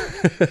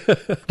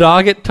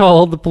 Doggett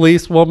told the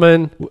police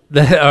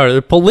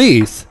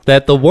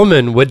that the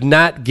woman would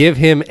not give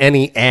him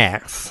any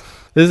ass.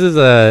 This is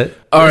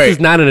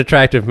not an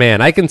attractive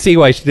man. I can see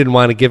why she didn't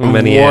want to give him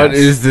any ass. What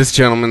is this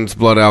gentleman's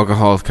blood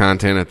alcohol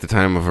content at the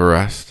time of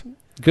arrest?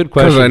 Good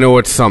question. Because I know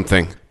it's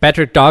something.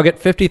 Patrick Doggett,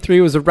 53,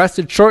 was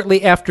arrested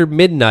shortly after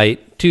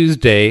midnight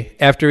Tuesday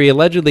after he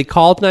allegedly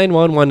called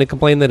 911 to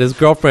complain that his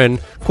girlfriend,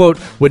 quote,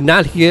 would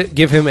not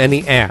give him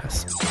any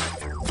ass.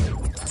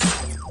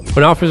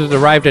 When officers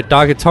arrived at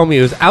Doggett's home, he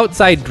was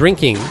outside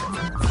drinking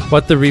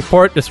what the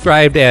report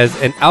described as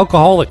an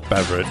alcoholic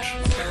beverage.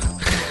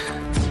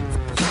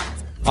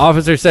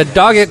 Officer said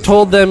Doggett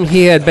told them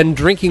he had been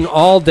drinking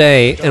all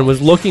day and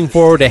was looking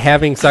forward to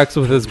having sex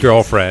with his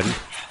girlfriend.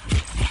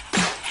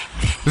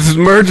 This is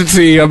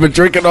emergency. I've been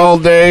drinking all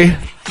day.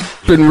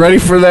 Been ready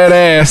for that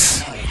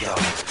ass.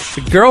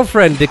 The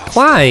girlfriend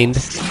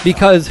declined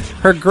because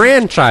her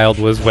grandchild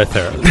was with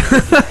her.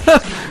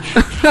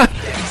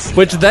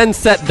 Which then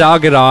set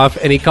Doggett off,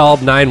 and he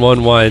called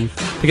 911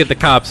 to get the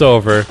cops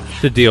over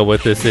to deal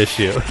with this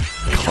issue.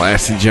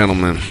 Classy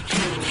gentleman.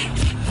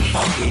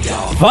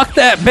 Fuck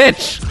that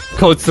bitch,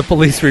 quotes the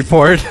police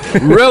report.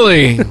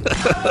 Really?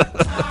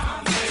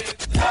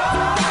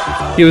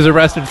 He was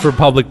arrested for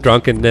public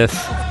drunkenness,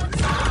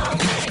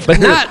 but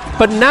not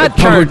public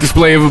charged.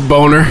 Display of a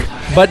boner,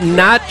 but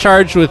not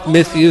charged with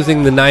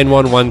misusing the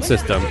 911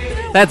 system.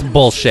 That's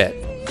bullshit.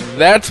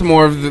 That's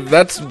more.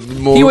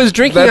 He was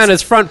drinking on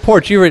his front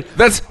porch.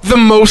 That's the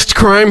most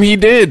crime he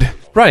did.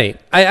 Right.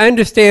 I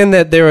understand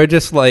that they were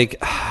just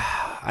like,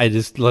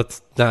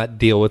 let's not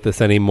deal with this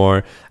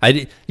anymore.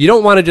 You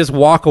don't want to just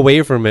walk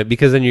away from it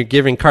because then you're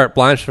giving carte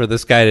blanche for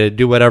this guy to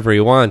do whatever he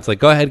wants. Like,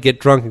 go ahead, get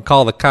drunk and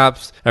call the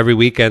cops every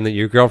weekend that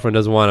your girlfriend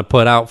doesn't want to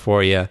put out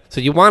for you. So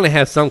you want to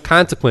have some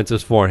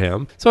consequences for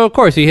him. So, of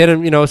course, you hit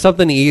him,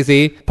 something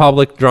easy,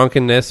 public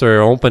drunkenness or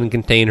open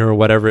container or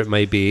whatever it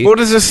might be. What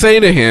does this say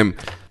to him?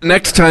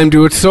 Next time,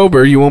 do it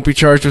sober. You won't be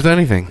charged with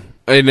anything.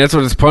 And that's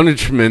what his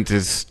punishment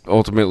is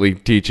ultimately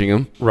teaching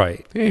him.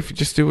 Right. Hey, if you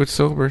just do it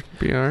sober, it'll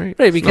be all right.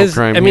 Right, because,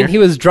 he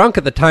was drunk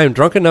at the time,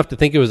 drunk enough to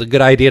think it was a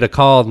good idea to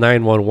call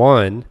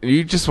 911.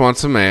 You just want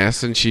some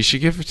ass, and she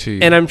should give it to you.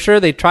 And I'm sure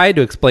they tried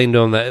to explain to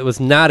him that it was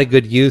not a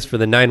good use for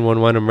the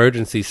 911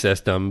 emergency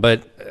system,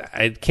 but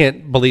I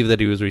can't believe that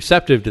he was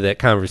receptive to that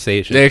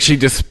conversation. They actually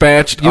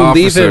dispatched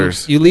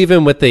officers. You leave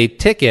him with a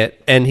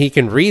ticket, and he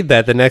can read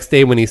that the next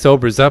day when he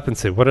sobers up and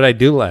say, what did I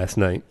do last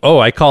night? Oh,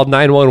 I called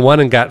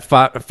 911 and got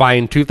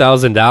fined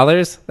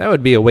 $2,000? That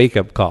would be a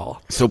wake-up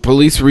call. So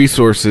police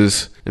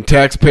resources and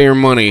taxpayer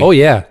money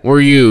were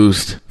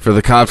used for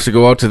the cops to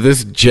go out to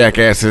this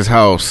jackass's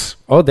house.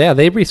 Oh, yeah,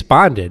 they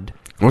responded.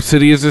 What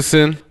city is this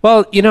in?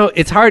 Well,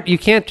 it's hard. You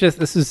can't just...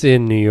 This is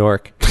in New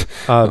York.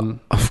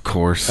 Of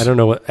course. I don't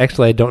know what...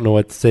 Actually, I don't know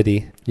what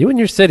city. You and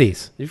your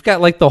cities. You've got,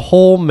 like, the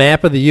whole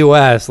map of the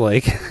U.S.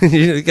 Like,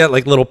 you got,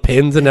 like, little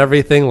pins and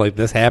everything. Like,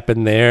 this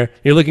happened there.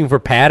 You're looking for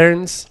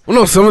patterns. Well,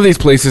 no, some of these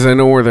places I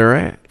know where they're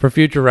at. For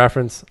future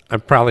reference, I'm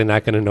probably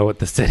not going to know what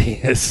the city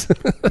is.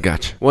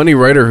 Gotcha. Well, any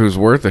writer who's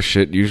worth a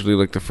shit, usually,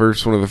 like,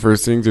 one of the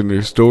first things in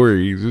their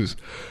story is...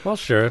 Well,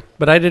 sure.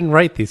 But I didn't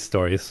write these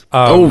stories.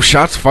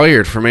 Shots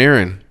fired from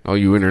Aaron. All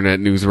you internet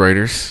news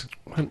writers.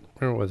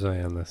 Where was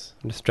I on this?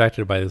 I'm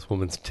distracted by this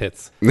woman's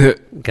tits.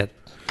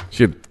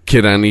 She had a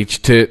kid on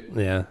each tit.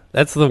 Yeah.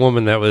 That's the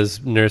woman that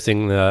was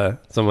nursing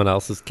someone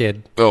else's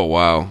kid. Oh,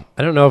 wow.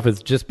 I don't know if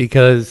it's just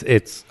because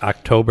it's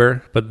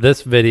October, but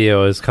this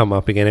video has come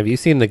up again. Have you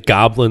seen the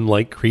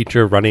goblin-like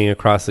creature running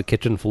across the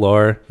kitchen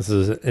floor? This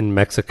is in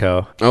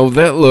Mexico. Oh,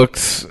 that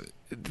looks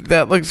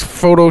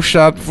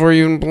photoshopped before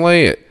you even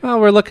play it. Well,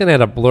 we're looking at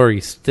a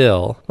blurry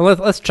still. Well,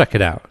 let's check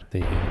it out.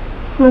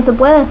 No se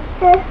puede.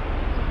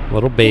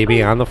 Little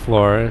baby on the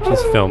floor,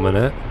 just filming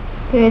it.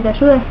 Que te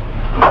ayude.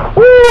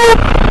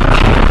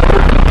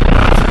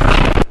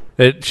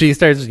 She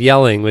starts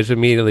yelling, which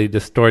immediately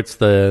distorts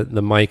the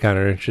mic on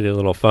her shitty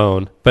little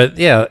phone. But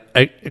yeah,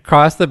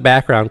 across the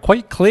background,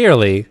 quite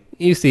clearly,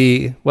 you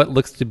see what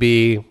looks to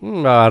be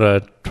about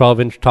a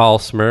 12-inch tall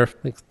Smurf,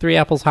 like 3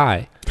 apples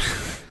high,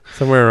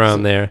 somewhere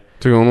around there.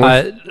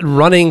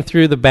 Running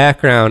through the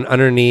background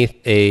underneath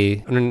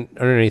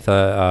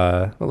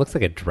what looks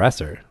like a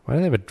dresser. Why do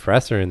they have a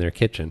dresser in their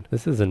kitchen?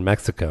 This is in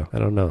Mexico. I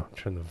don't know.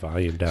 Turn the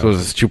volume down. So is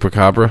this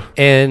Chupacabra?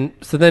 And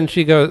so then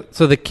she goes,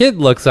 so the kid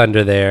looks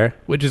under there,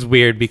 which is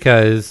weird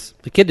because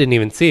the kid didn't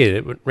even see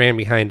it. It ran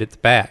behind its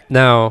back.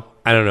 Now,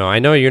 I don't know. I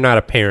know you're not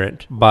a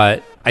parent,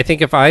 but I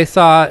think if I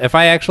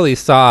actually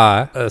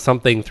saw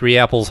something 3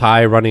 apples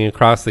high running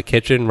across the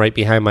kitchen right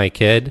behind my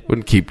kid,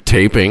 Wouldn't keep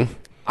taping.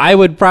 I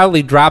would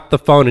probably drop the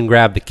phone and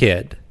grab the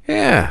kid.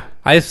 Yeah.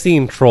 I've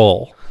seen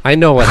Troll. I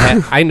know what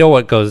I know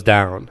what goes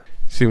down.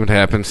 See what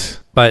happens.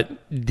 But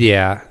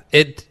yeah,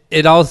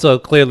 it also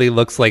clearly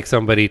looks like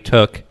somebody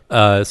took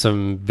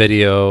some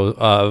video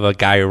of a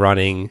guy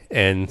running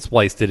and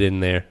spliced it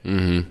in there.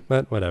 Mm-hmm.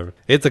 But whatever.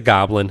 It's a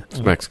goblin.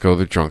 It's Mexico.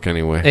 They're drunk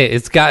anyway. Hey,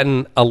 it's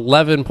gotten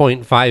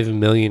 11.5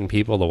 million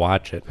people to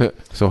watch it.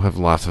 So have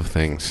lots of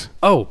things.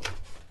 Oh,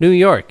 New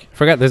York.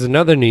 Forgot there's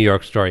another New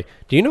York story.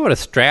 Do you know what a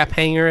strap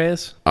hanger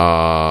is?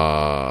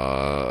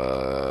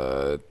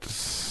 It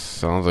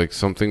sounds like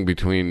something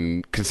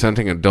between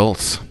consenting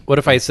adults. What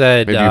if I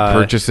said... Maybe you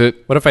purchase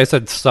it? What if I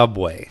said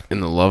Subway? In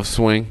the love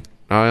swing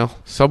aisle?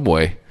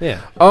 Subway. Yeah.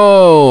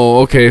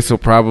 Oh, okay. So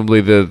probably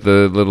the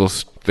little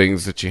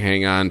things that you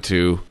hang on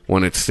to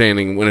when it's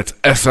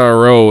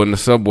SRO in the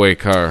subway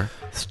car.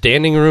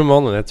 Standing room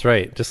only. That's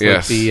right. Just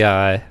yes.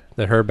 Like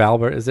the Herb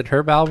Albert. Is it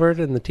Herb Albert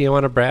and the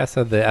Tijuana Brass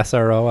of the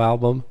SRO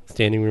album?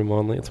 Standing Room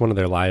Only. It's one of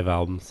their live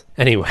albums.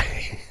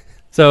 Anyway.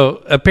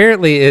 So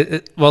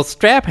apparently,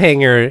 strap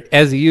hanger,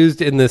 as used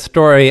in this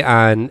story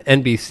on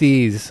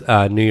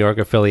NBC's New York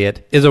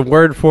affiliate, is a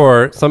word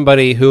for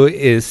somebody who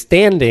is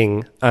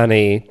standing on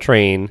a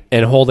train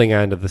and holding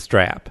onto the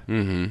strap.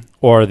 Mm-hmm.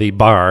 Or the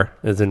bar,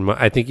 as in,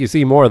 I think you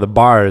see more of the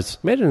bars.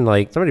 Imagine,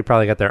 like, somebody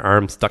probably got their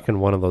arm stuck in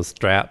one of those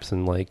straps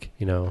and, like,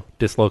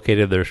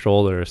 dislocated their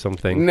shoulder or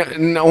something.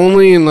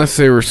 Only unless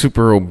they were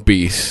super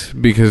obese,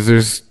 because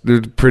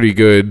they're pretty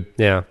good.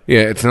 Yeah.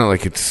 Yeah, it's not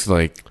like it's,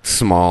 like,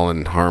 small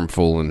and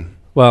harmful and...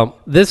 Well,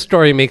 this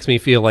story makes me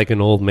feel like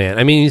an old man.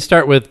 I mean, you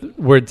start with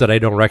words that I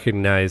don't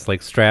recognize,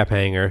 like strap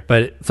hanger,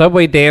 but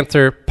Subway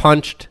dancer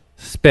punched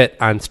spit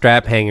on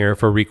strap hanger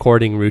for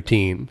recording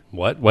routine.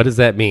 What does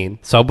that mean?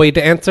 Subway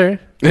dancer?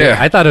 Yeah.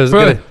 I thought it was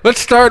Let's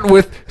start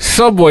with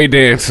Subway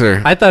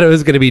dancer. I thought it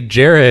was gonna be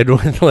Jared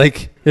with,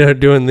 like,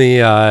 doing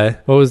the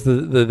what was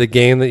the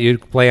game that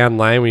you'd play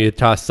online where you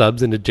toss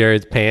subs into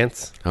Jared's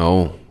pants?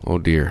 Oh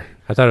dear.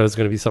 I thought it was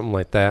going to be something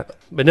like that.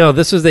 But no,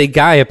 this was a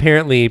guy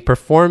apparently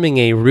performing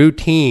a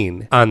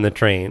routine on the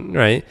train,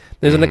 right?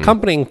 There's an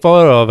accompanying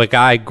photo of a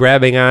guy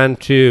grabbing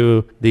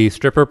onto the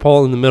stripper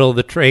pole in the middle of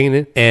the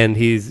train, and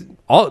he's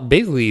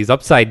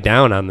upside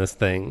down on this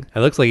thing. It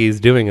looks like he's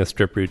doing a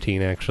strip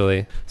routine,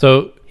 actually.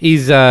 So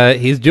he's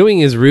doing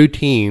his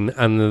routine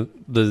on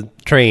the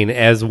train,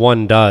 as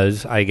one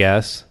does, I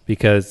guess,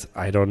 because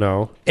I don't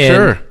know. And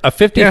sure. A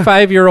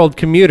 55-year-old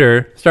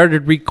commuter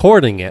started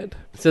recording it.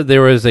 Said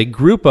there was a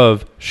group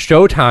of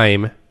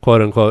Showtime,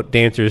 quote-unquote,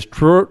 dancers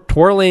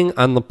twirling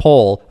on the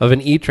pole of an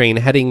E-train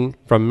heading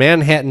from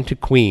Manhattan to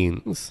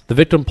Queens. The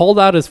victim pulled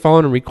out his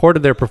phone and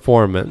recorded their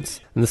performance,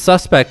 and the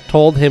suspect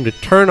told him to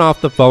turn off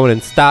the phone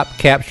and stop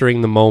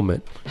capturing the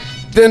moment.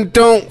 Then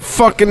don't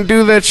fucking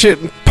do that shit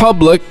in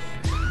public,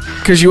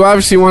 because you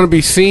obviously want to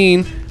be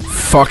seen,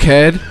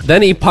 fuckhead.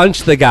 Then he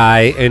punched the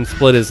guy and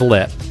split his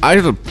lip. I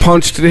just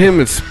punched him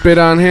and spit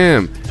on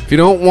him. If you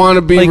don't want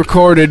to be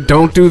recorded,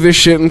 don't do this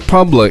shit in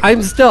public. I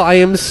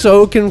am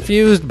so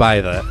confused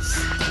by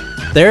this.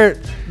 They're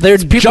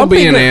people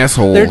being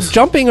assholes. They're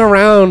jumping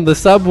around the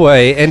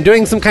subway and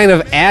doing some kind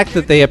of act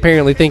that they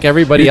apparently think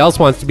everybody else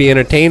wants to be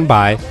entertained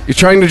by. You're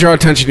trying to draw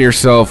attention to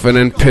yourself and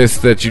then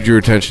pissed that you drew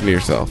attention to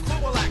yourself.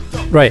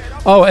 Right.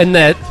 Oh, and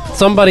that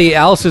somebody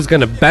else is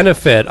going to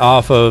benefit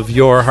off of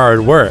your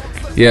hard work.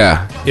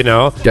 Yeah.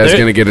 Guy's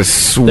going to get a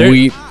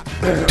sweet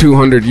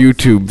 200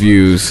 YouTube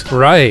views.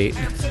 Right.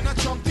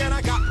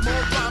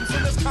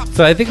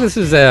 So I think this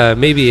is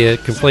maybe a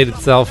conflated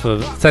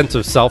sense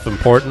of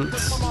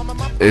self-importance.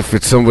 If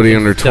it's somebody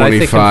under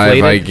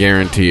 25, I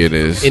guarantee it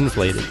is.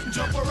 Inflated.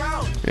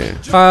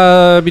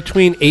 Yeah.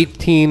 Between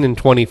 18 and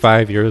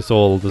 25 years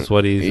old is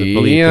what he's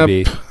believed to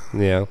be.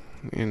 Yeah.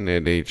 In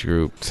that age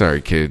group.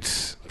 Sorry,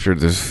 kids. sure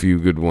there's a few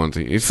good ones.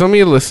 Some of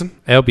you listen.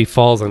 I hope he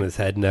falls on his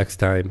head next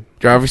time.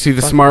 You're obviously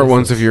the smart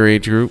ones of your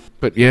age group.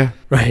 But yeah,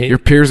 right. Your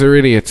peers are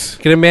idiots.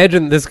 Can you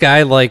imagine this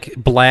guy like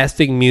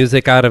blasting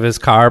music out of his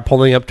car,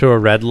 pulling up to a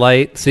red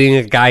light, seeing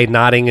a guy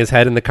nodding his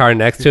head in the car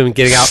next to him,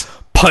 getting out,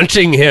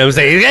 punching him,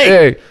 saying,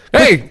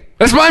 hey,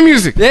 that's my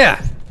music.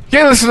 Yeah.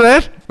 Can't listen to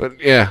that. But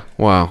yeah,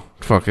 wow.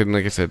 Fucking,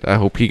 like I said, I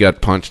hope he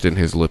got punched and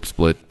his lip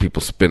split.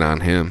 People spit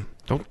on him.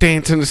 Don't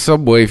dance in the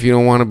subway if you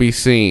don't want to be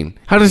seen.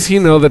 How does he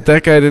know that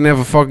guy didn't have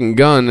a fucking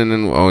gun? And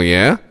then, oh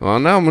yeah? Well,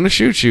 now I'm going to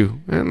shoot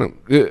you. And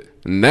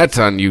that's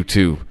on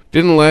YouTube.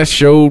 Didn't last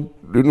show,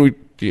 didn't we?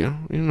 You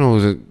know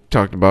who's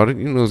talked about it.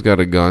 You know who's got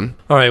a gun.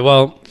 All right,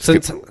 well,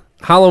 since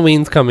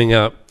Halloween's coming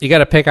up, you got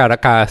to pick out a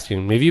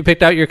costume. Have you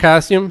picked out your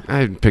costume? I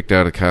haven't picked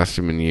out a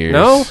costume in years.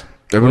 No?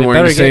 I've been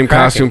wearing the same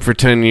costume for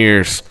 10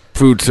 years.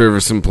 Food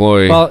service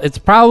employee. Well, it's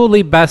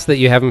probably best that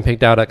you haven't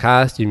picked out a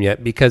costume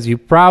yet because you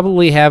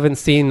probably haven't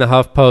seen the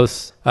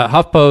HuffPo's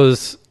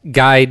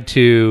guide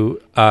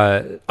to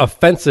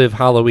offensive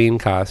Halloween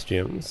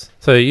costumes.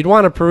 So you'd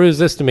want to peruse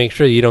this to make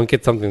sure you don't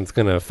get something that's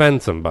going to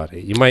offend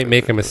somebody. You might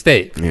make a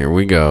mistake. Here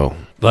we go.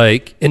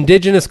 Like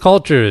indigenous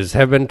cultures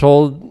have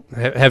told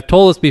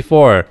us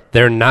before,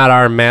 they're not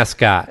our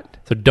mascot.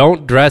 So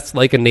don't dress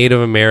like a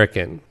Native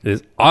American. It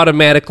is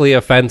automatically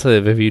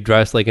offensive if you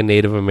dress like a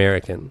Native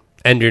American.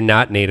 And you're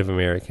not Native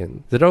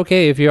American. Is it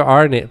okay if you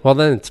are well,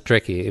 then it's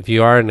tricky. If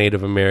you are a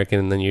Native American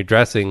and then you're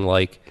dressing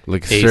like a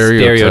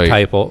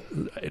stereotypal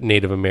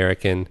Native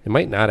American, it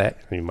might not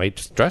act. You might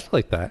just dress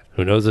like that.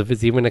 Who knows if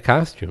it's even a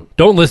costume?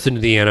 Don't listen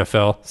to the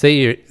NFL.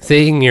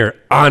 Saying you're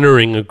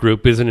honoring a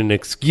group isn't an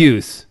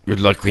excuse. You're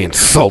likely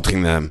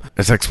insulting them,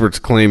 as experts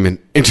claim in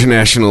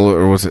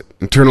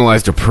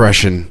internalized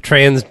oppression.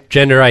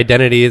 Transgender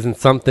identity isn't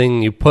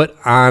something you put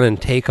on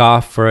and take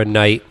off for a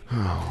night.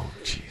 Oh.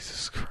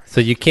 So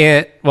you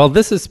can't... Well,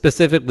 this is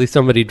specifically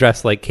somebody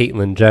dressed like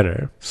Caitlyn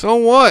Jenner. So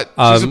what?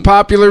 She's a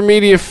popular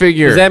media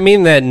figure. Does that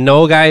mean that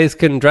no guys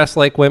can dress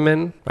like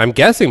women? I'm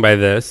guessing by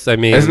this. I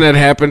mean... Hasn't that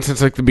happened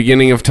since like the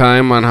beginning of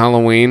time on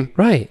Halloween?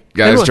 Right.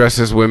 Guys dress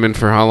as women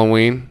for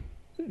Halloween?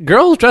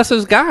 Girls dress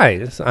as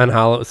guys on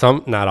Halloween.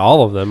 Some, not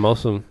all of them,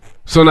 most of them.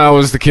 So now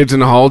is the kids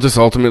in the hall just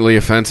ultimately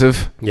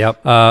offensive?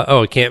 Yep.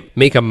 Can't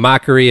make a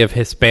mockery of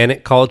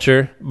Hispanic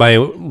culture by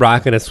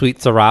rocking a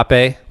sweet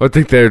serape. I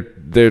think their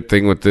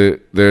thing with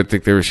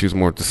their issues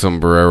more with the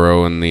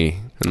sombrero and the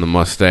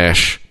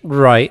mustache.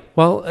 Right.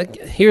 Well,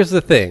 here's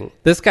the thing.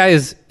 This guy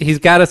he's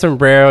got a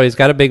sombrero, he's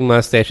got a big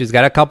mustache, he's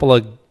got a couple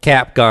of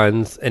cap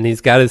guns, and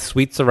he's got his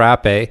sweet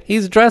serape.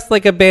 He's dressed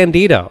like a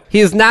bandito. He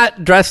is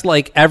not dressed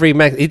like every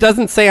He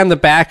doesn't say on the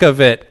back of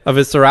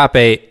his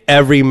serape,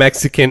 every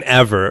Mexican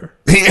ever.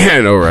 Yeah,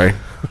 I know, right?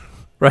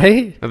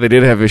 Right? They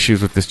did have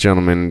issues with this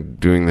gentleman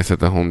doing this at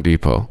the Home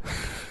Depot.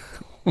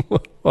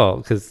 Well,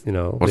 because,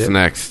 What's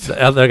next?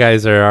 The other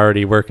guys are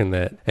already working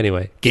that.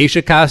 Anyway,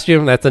 geisha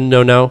costume, that's a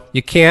no-no.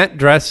 You can't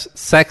dress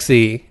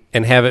sexy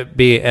and have it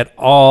be at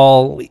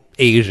all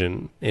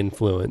Asian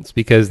influence,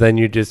 because then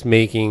you're just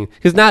making...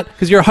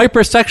 Because you're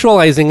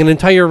hypersexualizing an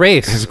entire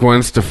race. Has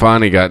Gwen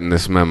Stefani gotten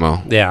this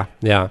memo? Yeah.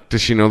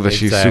 Does she know that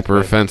she's super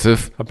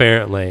offensive?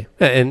 Apparently.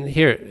 And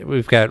here,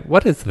 we've got...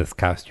 What is this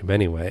costume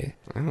anyway?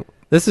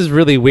 This is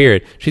really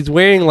weird. She's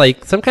wearing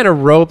like some kind of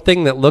robe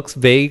thing that looks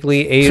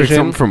vaguely Asian. It's like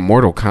something from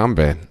Mortal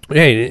Kombat.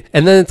 Right.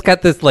 And then it's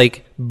got this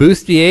like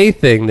bustier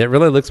thing that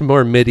really looks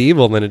more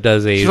medieval than it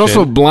does Asian. She's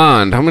also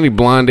blonde. How many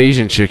blonde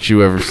Asian chicks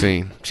you ever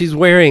seen? She's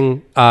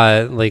wearing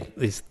like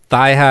these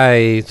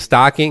thigh-high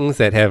stockings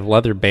that have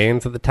leather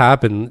bands at the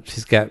top, and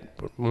she's got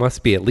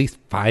must be at least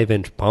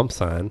 5-inch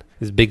pumps on,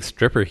 these big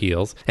stripper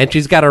heels, and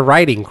she's got a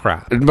riding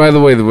crop. And by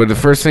the way, the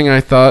first thing I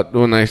thought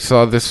when I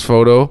saw this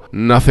photo,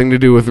 nothing to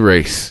do with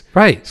race.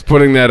 Right. Just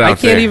putting that out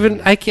there.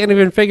 I can't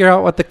even figure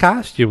out what the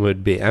costume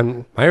would be.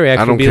 My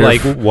reaction would be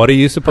like, what are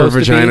you supposed to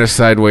be? Her vagina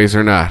sideways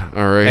or not,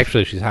 all right?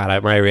 Actually, she's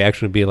hot. My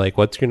reaction would be like,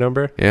 what's your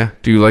number? Yeah.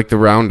 Do you like the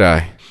round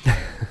eye?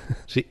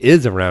 She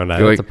is a round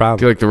eye. That's a problem.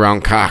 Do you like the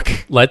round cock?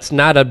 Let's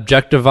not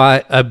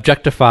objectify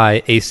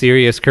a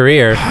serious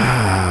career.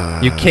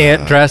 You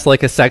can't dress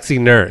like a sexy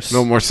nurse.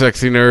 No more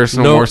sexy nurse.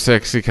 No more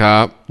sexy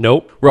cop.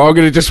 Nope. We're all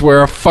going to just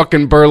wear a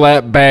fucking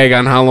burlap bag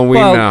on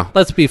Halloween now.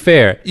 Let's be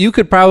fair. You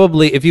could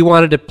probably, if you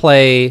wanted to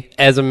play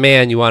as a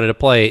man, you wanted to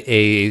play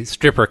a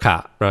stripper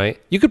cop,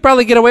 right? You could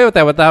probably get away with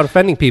that without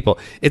offending people.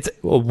 It's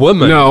a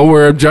woman. No,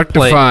 we're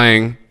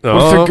objectifying.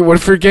 What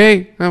if you're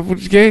gay? What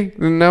if you're gay?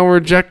 And now we're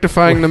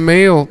objectifying the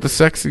male, the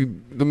sexy.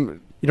 You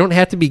don't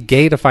have to be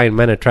gay to find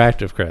men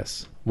attractive,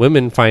 Chris.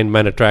 Women find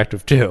men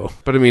attractive too.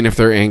 But I mean, if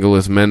their angle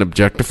is men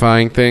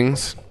objectifying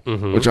things,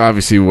 which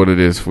obviously what it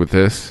is with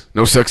this,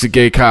 no sexy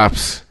gay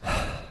cops.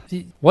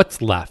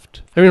 What's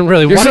left? I mean,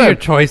 really, what are your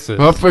choices?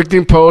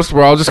 Huffington Post,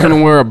 we're all just going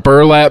to wear a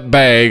burlap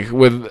bag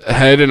with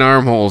head and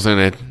armholes in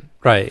it.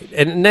 Right.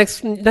 And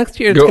next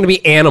year, it's going to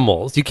be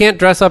animals. You can't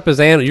dress up as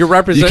animals. You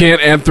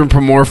can't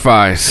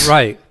anthropomorphize.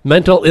 Right.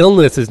 Mental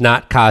illness is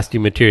not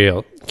costume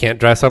material. You can't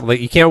dress up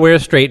you can't wear a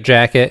straight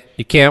jacket.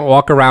 You can't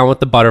walk around with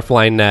the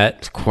butterfly net.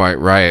 It's quite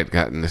right.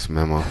 Gotten this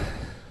memo.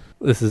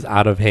 This is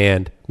out of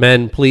hand.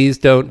 Men, please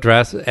don't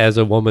dress as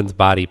a woman's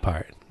body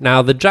part.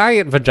 Now, the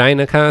giant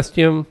vagina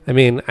costume, I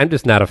mean, I'm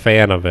just not a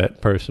fan of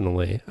it,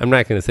 personally. I'm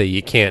not going to say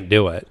you can't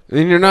do it.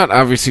 And you're not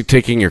obviously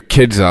taking your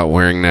kids out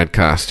wearing that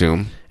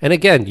costume. And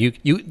again,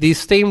 these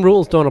same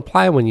rules don't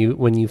apply when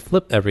you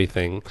flip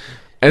everything.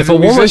 As a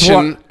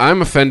musician,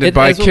 I'm offended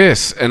by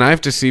Kiss, and I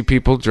have to see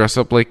people dress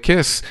up like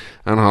Kiss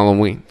on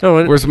Halloween.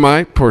 Where's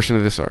my portion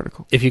of this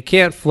article? If you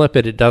can't flip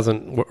it, it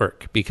doesn't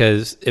work.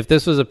 Because if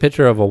this was a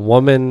picture of a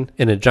woman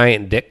in a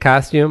giant dick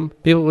costume,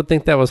 people would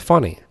think that was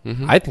funny.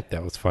 Mm-hmm. I think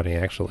that was funny,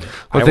 actually.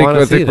 I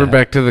think we're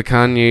back to the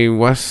Kanye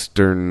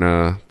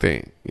Western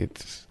thing.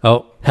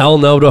 Hell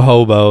no to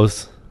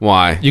hobos.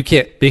 Why? You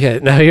can't.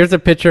 Because now here's a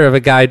picture of a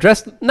guy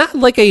dressed not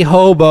like a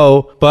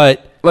hobo,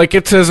 but... Like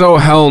it says, oh,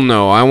 hell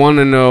no. I want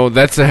to know.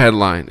 That's the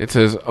headline. It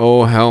says,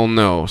 oh, hell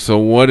no. So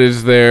what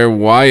is there?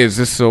 Why is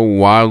this so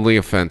wildly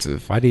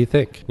offensive? Why do you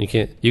think?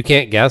 You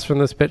can't guess from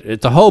this picture?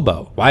 It's a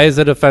hobo. Why is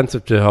it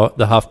offensive to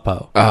the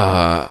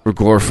HuffPo? We're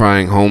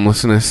glorifying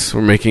homelessness.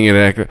 We're making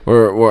it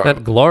we're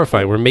not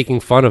glorifying. We're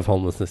making fun of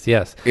homelessness,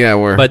 yes. Yeah,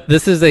 But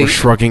we're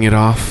shrugging it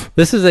off.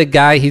 This is a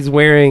guy, he's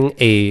wearing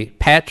a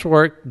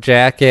patchwork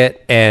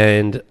jacket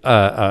and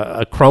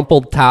a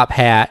crumpled top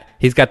hat.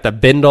 He's got the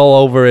bindle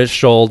over his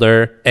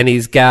shoulder, and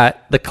he's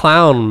got the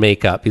clown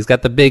makeup. He's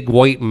got the big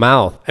white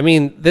mouth. I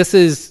mean, this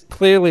is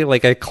clearly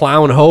like a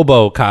clown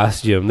hobo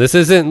costume. This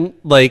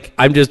isn't like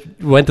I'm just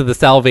went to the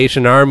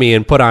Salvation Army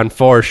and put on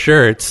 4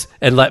 shirts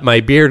and let my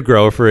beard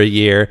grow for a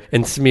year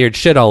and smeared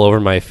shit all over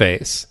my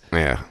face.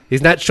 Yeah.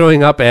 He's not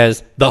showing up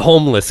as the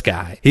homeless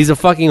guy. He's a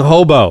fucking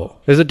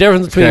hobo. There's a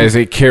difference between this guy is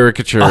a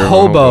caricature a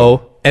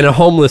hobo and a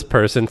homeless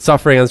person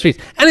suffering on the streets.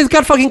 And he's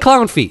got fucking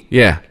clown feet.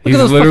 Yeah, he's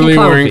literally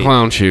wearing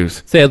clown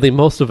shoes. Sadly,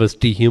 most of us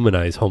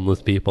dehumanize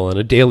homeless people on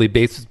a daily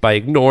basis by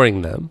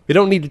ignoring them. We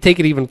don't need to take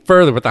it even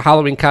further with a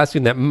Halloween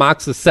costume that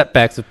mocks the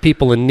setbacks of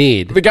people in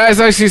need. The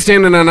guys I see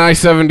standing on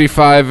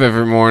I-75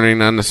 every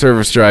morning on the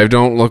service drive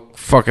don't look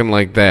fucking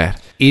like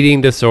that.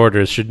 Eating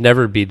disorders should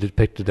never be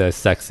depicted as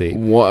sexy.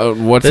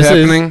 What's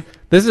happening?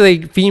 This is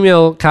a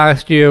female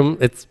costume.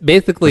 It's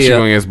basically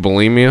going as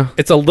bulimia.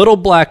 It's a little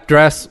black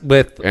dress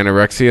with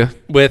anorexia.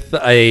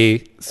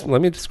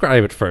 Let me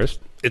describe it first.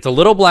 It's a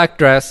little black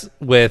dress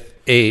with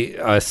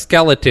a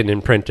skeleton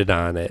imprinted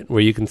on it,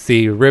 where you can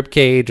see rib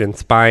cage and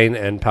spine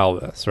and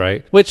pelvis,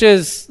 right? Which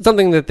is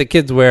something that the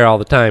kids wear all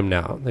the time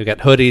now. They've got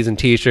hoodies and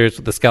T-shirts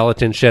with the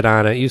skeleton shit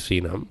on it. You've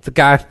seen them. It's a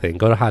guy thing.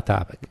 Go to Hot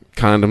Topic.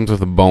 Condoms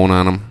with a bone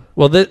on them.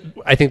 Well,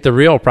 I think the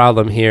real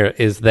problem here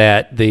is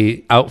that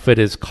the outfit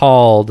is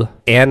called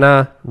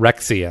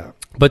anorexia.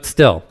 But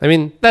still, I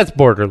mean, that's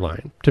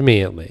borderline, to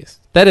me at least.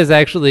 That is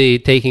actually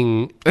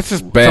taking that's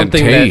just bad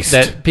something taste.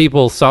 that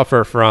people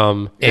suffer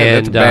from. Yeah,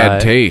 and that's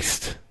bad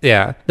taste.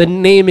 Yeah, the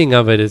naming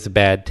of it is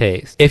bad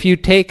taste. If you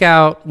take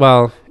out,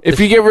 if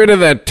you get rid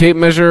of that tape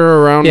measure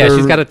around her... Yeah,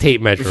 she's got a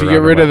tape measure If you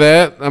get rid of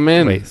that, I'm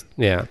in. Waist.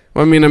 Yeah.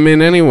 Well, I mean, I'm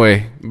in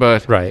anyway,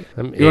 but... Right.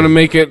 You want to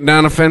make it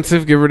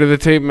non-offensive? Get rid of the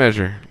tape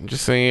measure. I'm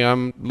just saying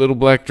I'm little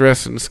black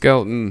dress and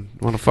skeleton.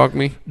 Want to fuck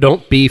me?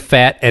 Don't be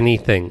fat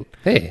anything.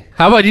 Hey,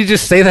 how about you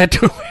just say that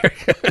to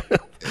America?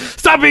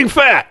 Stop being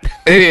fat!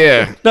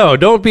 Yeah. No,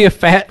 don't be a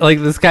fat... Like,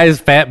 this guy's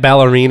fat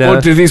ballerina.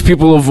 Well, do these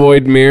people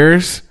avoid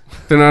mirrors?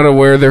 They're not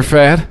aware they're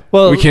fat.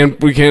 Well, we can't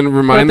remind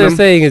them. What they're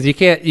saying is you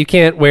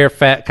can't wear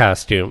fat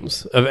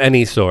costumes of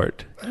any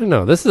sort. I don't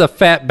know. This is a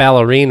fat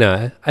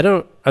ballerina.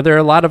 Are there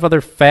a lot of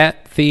other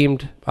fat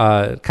themed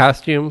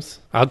costumes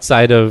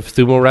outside of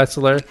sumo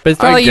wrestler? But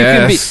it's not like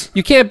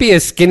you can't be a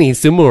skinny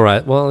sumo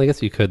wrestler. Well, I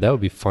guess you could. That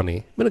would be funny.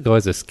 I'm gonna go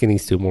as a skinny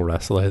sumo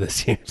wrestler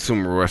this year.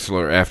 Sumo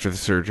wrestler after the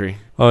surgery.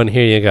 Oh, and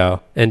here you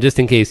go. And just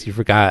in case you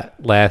forgot,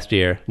 last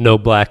year, no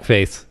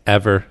blackface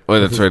ever. Oh,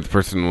 that's right. The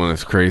person with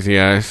his crazy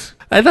eyes.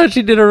 I thought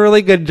she did a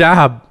really good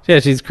job.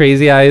 Yeah, she's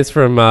Crazy Eyes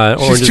from Orange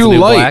Is the New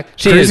Black.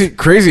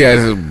 Crazy Eyes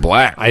is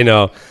black. I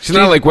know. She's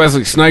not like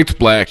Wesley Snipes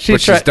black,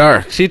 but she's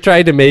dark. She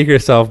tried to make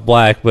herself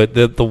black, but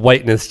the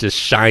whiteness just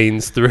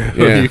shines through.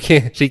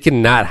 Yeah. She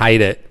cannot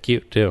hide it.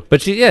 Cute too.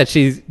 But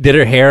she did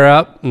her hair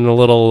up in a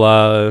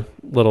little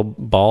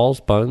balls,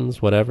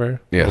 buns,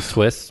 whatever. Yes. Little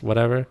twists,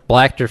 whatever.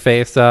 Blacked her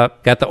face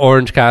up, got the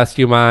orange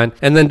costume on,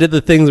 and then did the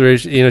things where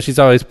she's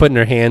always putting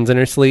her hands in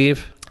her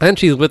sleeve. And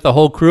she's with a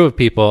whole crew of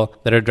people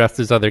that are dressed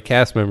as other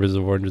cast members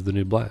of Orange is the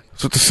New Black.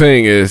 So what the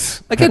saying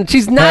is... Again,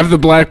 she's not... Have the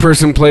black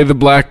person play the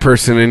black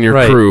person in your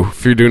crew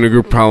if you're doing a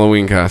group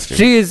Halloween costume.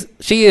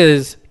 She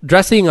is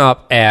dressing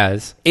up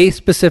as a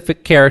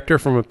specific character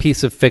from a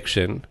piece of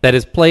fiction that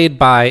is played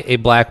by a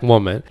black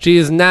woman. She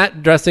is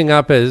not dressing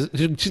up as...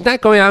 She's not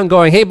going out and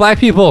going, hey, black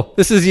people,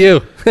 this is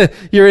you.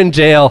 You're in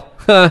jail.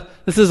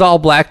 This is all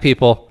black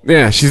people.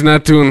 Yeah, she's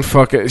not doing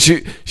fucking...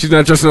 She's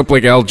not dressing up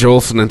like Al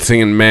Jolson and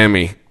singing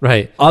Mammy.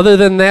 Right. Other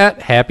than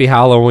that, happy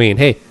Halloween.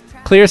 Hey,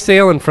 clear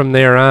sailing from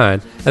there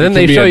on. And then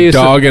they show you a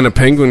dog in a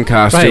penguin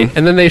costume. Right,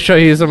 and then they show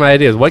you some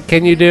ideas. What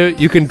can you do?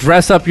 You can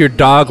dress up your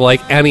dog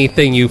like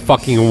anything you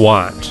fucking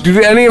want.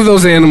 Do any of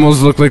those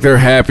animals look like they're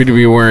happy to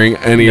be wearing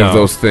any of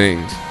those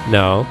things?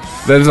 No.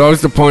 That is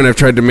always the point I've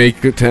tried to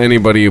make to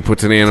anybody who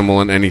puts an animal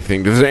in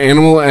anything. Does an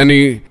animal I had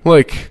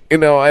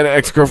an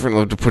ex-girlfriend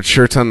loved to put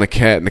shirts on the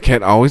cat, and the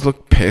cat always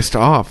looked pissed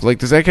off. Like,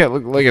 does that cat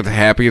look like it's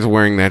happy as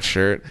wearing that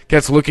shirt?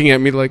 Cat's looking at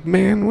me like,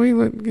 man,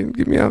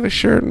 get me out of the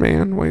shirt,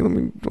 man. Why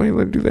you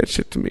let do that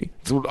shit to me?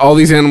 So all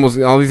these animals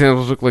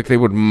look like they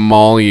would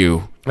maul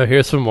you. Oh,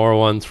 here's some more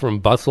ones from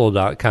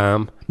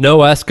bustle.com. No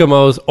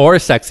Eskimos or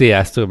sexy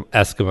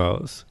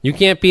Eskimos. You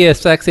can't be a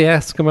sexy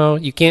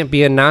Eskimo. You can't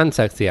be a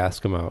non-sexy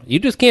Eskimo. You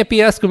just can't be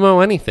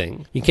Eskimo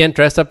anything. You can't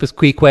dress up as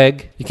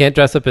Queequeg. You can't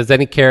dress up as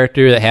any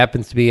character that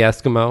happens to be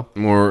Eskimo.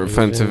 More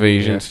offensive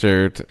Asian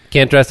stereotype.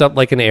 Can't dress up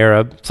like an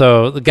Arab.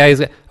 So the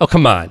guy's... Oh,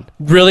 come on.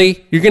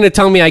 Really? You're going to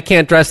tell me I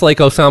can't dress like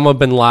Osama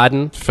bin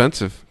Laden? It's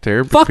offensive.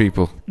 Terrible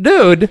people.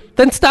 Dude,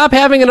 then stop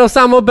having an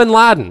Osama bin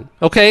Laden.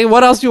 Okay?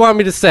 What else do you want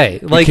me to say?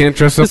 Like, you can't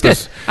dress up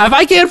as... If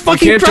I can't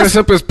fucking You can't dress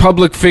up as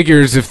public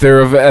figures if they're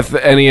of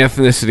any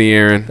ethnicity,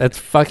 Aaron. That's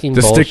fucking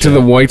bullshit. bullshit. Stick to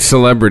the white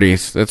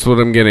celebrities. That's what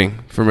I'm getting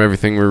from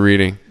everything we're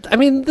reading. I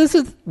mean,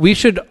 we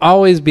should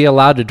always be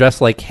allowed to dress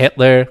like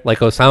Hitler, like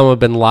Osama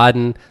bin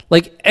Laden,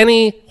 like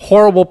any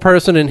horrible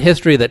person in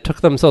history that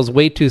took themselves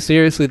way too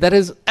seriously. That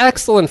is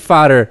excellent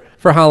fodder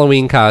for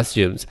Halloween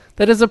costumes.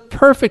 That is a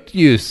perfect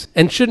use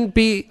and shouldn't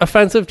be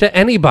offensive to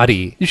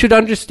anybody. You should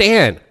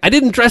understand. I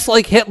didn't dress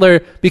like Hitler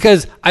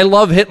because I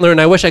love Hitler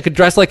and I wish I could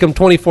dress like him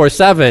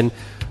 24/7,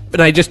 but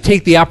I just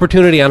take the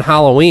opportunity on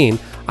Halloween.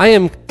 I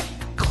am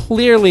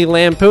clearly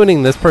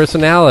lampooning this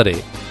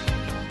personality.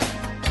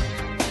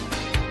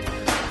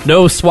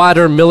 No SWAT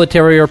or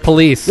military or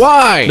police.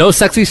 Why? No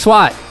sexy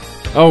SWAT.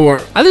 Oh,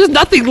 there's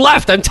nothing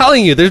left. I'm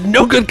telling you, there's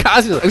no good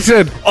costumes. I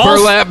said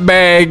burlap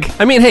bag.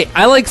 I mean, hey,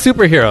 I like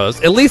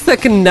superheroes. At least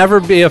that can never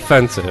be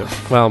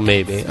offensive. Well,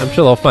 maybe. I'm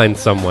sure they'll find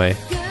some way.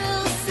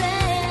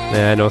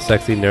 Yeah, no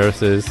sexy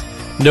nurses.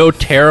 No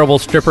terrible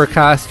stripper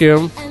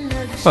costume.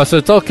 Oh, so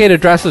it's okay to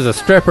dress as a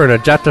stripper and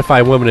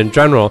objectify women in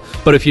general,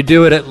 but if you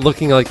do it at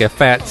looking like a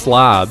fat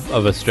slob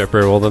of a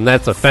stripper, well, then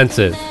that's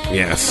offensive.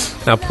 Yes.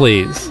 Now,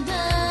 please.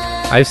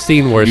 I've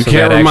seen worse. You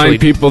can't remind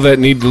people that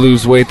need to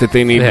lose weight that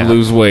they need to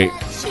lose weight.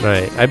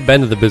 Right. I've been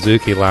to the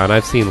Bouzouki Lawn.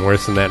 I've seen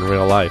worse than that in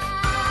real life.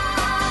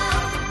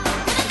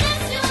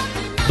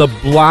 The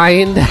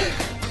blind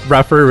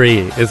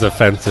referee is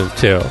offensive,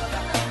 too.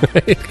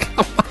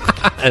 Come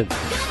on.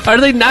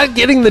 Are they not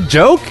getting the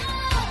joke?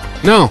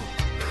 No.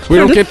 We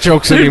don't get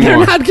jokes anymore.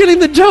 They're not getting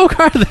the joke,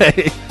 are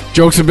they?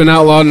 Jokes have been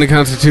outlawed in the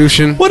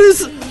Constitution.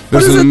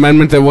 There's an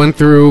amendment that went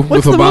through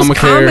with Obamacare. What's the most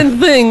common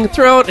thing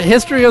throughout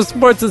history of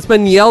sports that's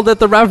been yelled at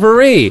the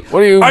referee?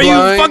 What are you blind?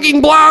 Are you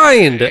fucking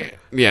blind?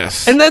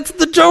 Yes. And that's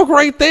the joke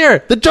right there.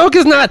 The joke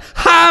is not,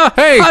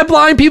 hey, hi,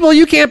 blind people,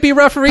 you can't be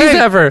referees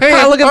ever.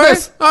 Hey, look at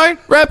this. All right,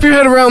 wrap your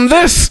head around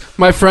this,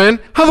 my friend.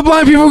 How the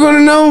blind people going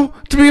to know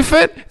to be a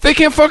fit? They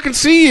can't fucking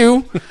see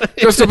you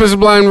dressed up as a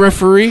blind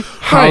referee.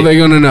 How are they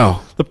going to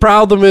know? The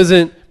problem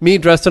isn't me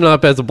dressing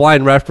up as a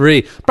blind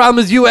referee. The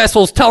problem is you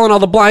assholes telling all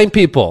the blind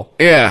people.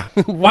 Yeah.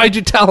 Why'd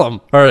you tell them?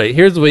 All right,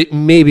 here's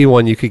maybe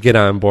one you could get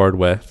on board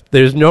with.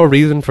 There's no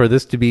reason for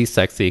this to be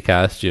sexy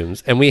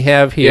costumes. And we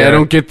have here... Yeah, I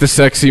don't get the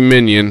sexy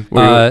minion.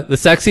 The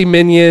sexy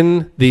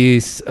minion,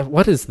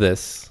 what is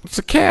this? It's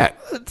a cat.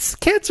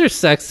 Cats are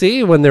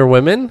sexy when they're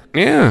women.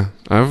 Yeah.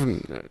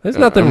 There's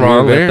nothing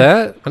wrong with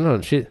that. I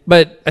don't know.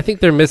 But I think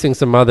they're missing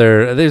some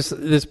other...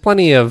 There's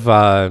plenty of...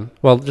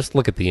 just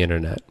look at the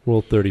internet.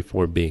 Rule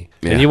 34B.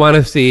 Yeah. And you want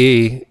to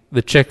see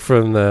the chick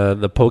from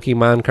the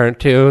Pokemon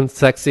cartoon,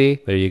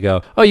 sexy? There you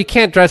go. Oh, you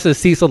can't dress as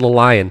Cecil the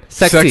Lion.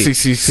 Sexy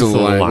Cecil the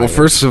Lion. Well,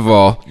 first of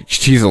all,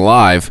 she's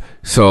alive,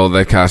 so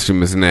that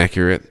costume isn't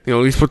accurate. At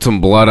least put some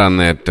blood on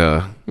that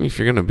if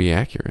you're going to be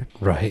accurate.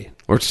 Right.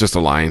 Or it's just a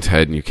lion's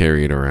head and you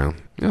carry it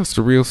around. Yeah, it's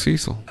the real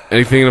Cecil.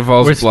 Anything that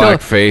involves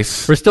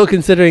blackface. We're still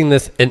considering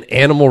this an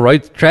animal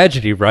rights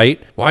tragedy, right?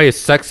 Why is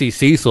sexy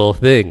Cecil a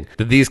thing?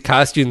 Did these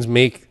costumes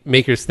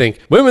makers think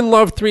women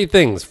love three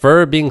things: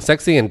 fur, being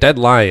sexy, and dead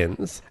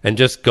lions, and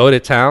just go to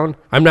town?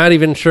 I'm not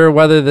even sure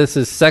whether this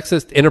is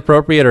sexist,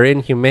 inappropriate, or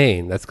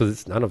inhumane. That's because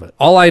it's none of it.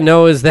 All I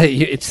know is that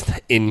it's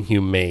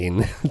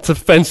inhumane. It's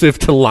offensive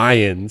to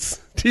lions.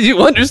 Do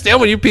you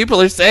understand what you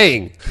people are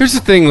saying? Here's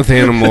the thing with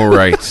animal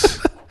rights.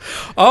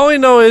 All I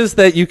know is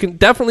that you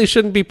definitely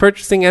shouldn't be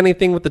purchasing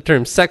anything with the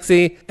term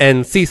sexy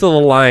and Cecil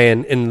the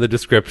Lion in the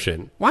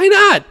description. Why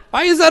not?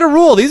 Why is that a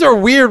rule? These are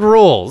weird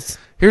rules.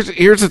 Here's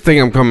the thing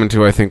I'm coming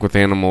to, I think, with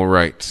animal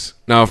rights.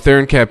 Now, if they're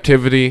in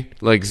captivity,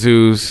 like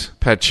zoos,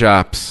 pet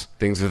shops,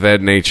 things of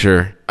that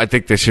nature, I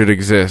think they should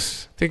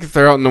exist. I think if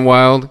they're out in the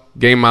wild,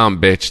 game on,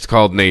 bitch. It's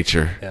called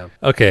nature. Yeah.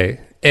 Okay.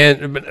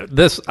 And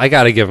this, I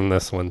gotta give him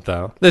this one,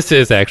 though. This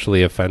is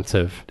actually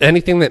offensive.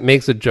 Anything that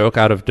makes a joke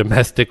out of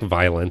domestic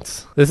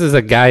violence. This is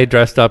a guy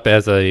dressed up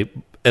as a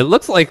It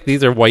looks like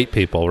these are white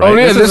people, right? Oh,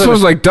 yeah, this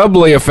was like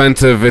doubly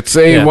offensive. It's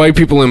white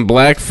people in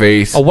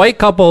blackface. A white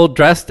couple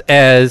dressed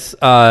as,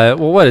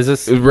 what is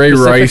this? Ray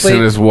Rice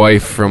and his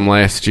wife from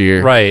last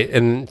year. Right,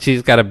 and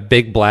she's got a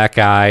big black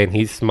eye, and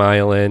he's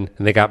smiling,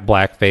 and they got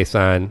blackface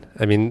on.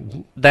 I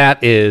mean,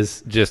 that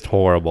is just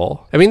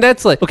horrible. I mean,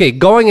 that's like, okay,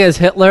 going as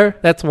Hitler,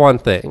 that's one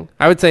thing.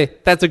 I would say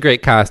that's a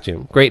great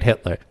costume. Great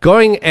Hitler.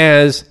 Going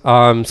as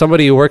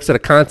somebody who works at a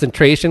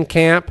concentration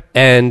camp,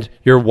 and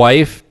your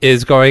wife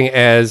is going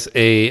as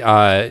a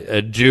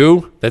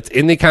Jew that's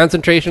in the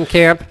concentration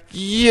camp.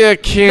 Yeah,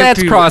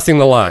 That's crossing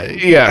the line.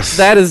 Yes.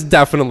 That is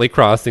definitely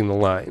crossing the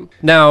line.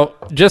 Now,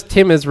 just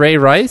him as Ray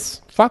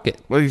Rice? Fuck it.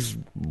 Well, he's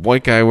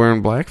white guy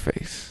wearing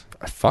blackface.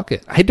 Fuck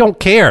it. I don't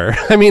care.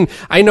 I mean,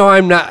 I know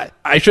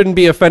I shouldn't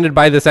be offended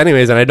by this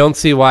anyways, and I don't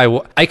see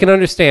why. I can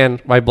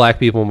understand why black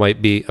people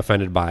might be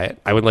offended by it.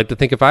 I would like to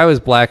think if I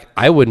was black,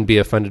 I wouldn't be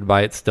offended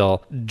by it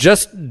still.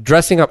 Just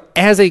dressing up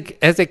as a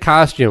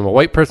costume, a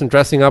white person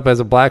dressing up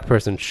as a black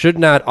person should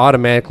not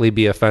automatically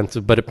be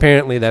offensive, but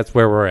apparently that's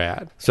where we're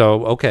at.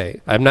 So, okay.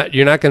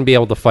 You're not going to be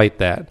able to fight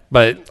that.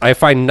 But I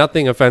find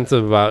nothing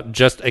offensive about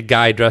just a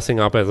guy dressing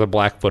up as a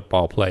black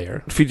football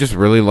player. If he just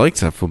really likes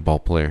that football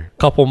player.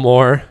 Couple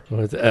more.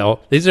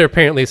 These are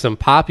apparently some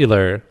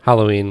popular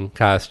Halloween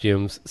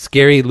costumes.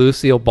 Scary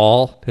Lucille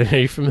Ball. Are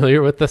you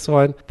familiar with this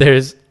one?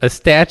 There's a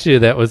statue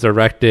that was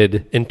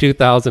erected in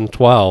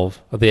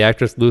 2012 of the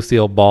actress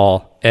Lucille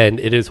Ball, and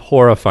it is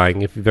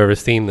horrifying if you've ever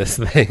seen this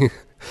thing.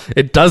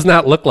 It does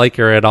not look like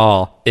her at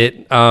all.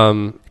 It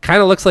kind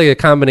of looks like a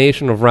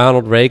combination of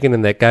Ronald Reagan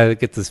and that guy that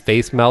gets his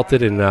face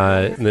melted in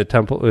the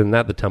Temple,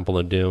 not the Temple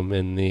of Doom,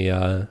 in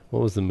the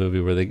what was the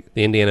movie where the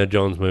Indiana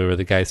Jones movie where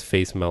the guy's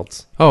face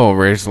melts? Oh,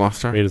 Raiders of the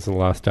Lost Ark. Raiders of the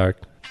Lost Ark.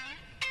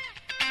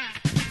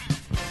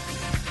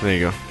 There you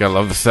go. Gotta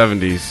love the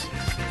 70s.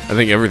 I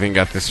think everything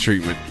got this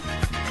treatment.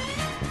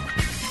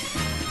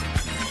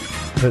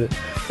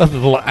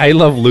 I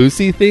Love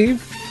Lucy theme.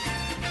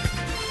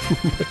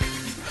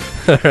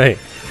 All right.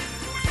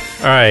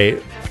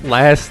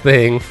 Last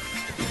thing.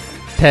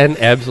 10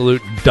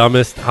 absolute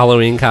dumbest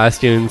Halloween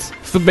costumes.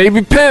 It's the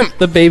baby pimp.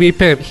 The baby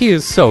pimp. He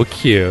is so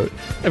cute.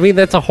 I mean,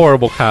 that's a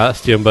horrible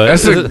costume, but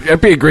that'd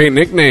be a great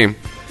nickname.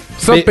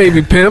 What's up,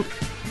 baby pimp?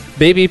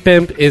 Baby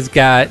pimp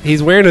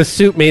he's wearing a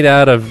suit made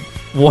out of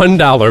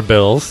 $1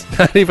 bills,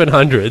 not even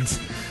hundreds.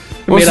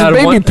 Well, it's a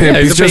baby pimp.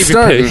 He's just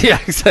starting. Yeah,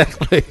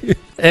 exactly.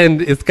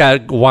 And it's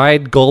got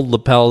wide gold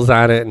lapels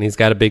on it, and he's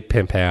got a big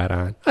pimp hat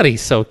on. God,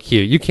 he's so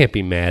cute. You can't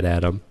be mad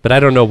at him. But I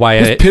don't know why.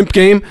 His pimp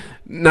game,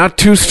 not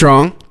too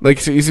strong. Like,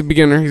 he's a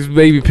beginner. He's a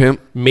baby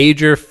pimp.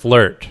 Major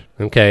flirt.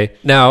 Okay.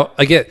 Now,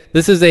 again,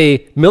 this is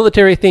a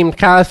military-themed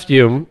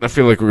costume. I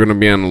feel like we're going to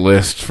be on the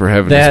list for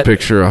having this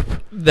picture up.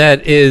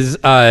 That is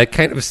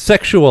kind of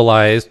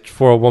sexualized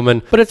for a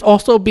woman, but it's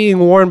also being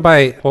worn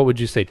by, what would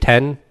you say,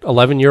 10,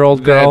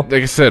 11-year-old girl?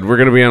 Like I said, we're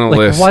going to be on a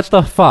list. What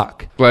the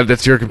fuck? Glad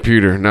that's your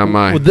computer, not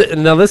mine.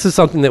 Now, this is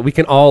something that we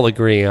can all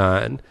agree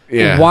on.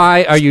 Yeah.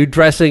 Why are you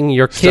dressing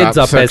your kids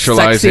up as sexy?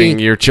 Stop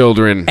sexualizing your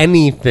children.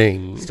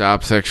 Anything.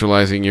 Stop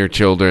sexualizing your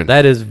children.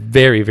 That is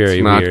very,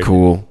 very weird. It's not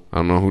cool. I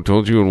don't know who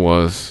told you it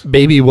was.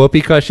 Baby whoopee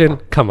cushion?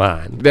 Come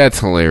on. That's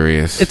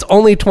hilarious. It's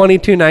only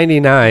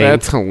 $22.99.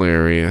 That's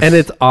hilarious. And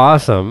it's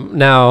awesome.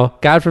 Now,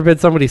 God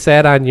forbid somebody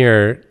sat on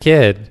your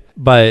kid,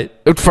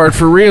 but... It'd fart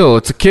for real.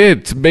 It's a kid.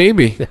 It's a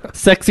baby.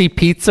 Sexy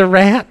pizza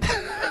rat?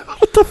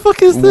 What the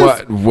fuck is this?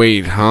 What?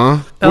 Wait,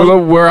 huh?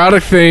 We're out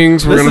of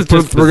things. We're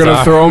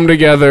gonna throw them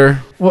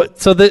together. What?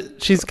 So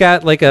she's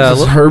got like Is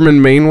this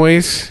Herman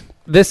Mainways?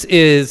 This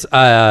is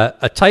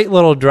a tight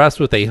little dress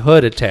with a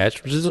hood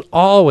attached, which is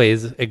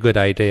always a good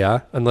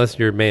idea, unless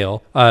you're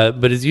male,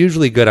 but is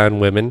usually good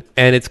on women.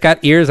 And it's got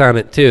ears on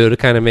it, too, to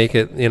kind of make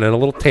it, a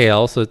little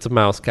tail, so it's a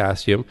mouse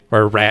costume,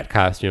 or a rat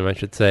costume, I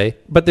should say.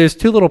 But there's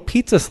 2 little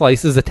pizza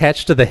slices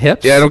attached to the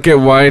hips. Yeah, I don't get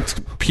why it's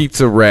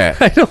pizza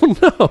rat. I don't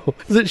know.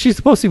 Is she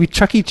supposed to be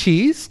Chuck E.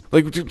 Cheese?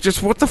 Like,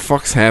 just what the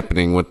fuck's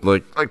happening with,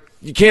 like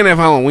you can't have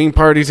Halloween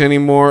parties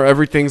anymore.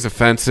 Everything's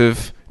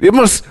offensive. It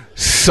must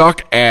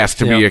suck ass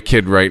to be a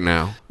kid right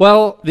now.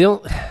 Well,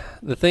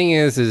 the thing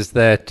is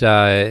that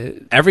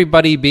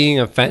everybody being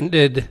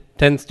offended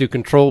tends to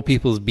control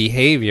people's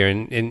behavior,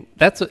 and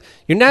that's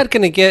you're not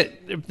going to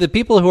get the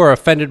people who are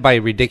offended by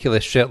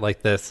ridiculous shit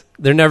like this.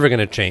 They're never going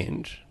to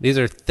change. These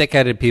are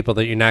thick-headed people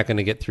that you're not going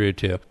to get through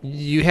to.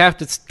 You have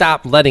to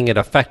stop letting it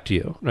affect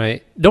you,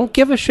 right? Don't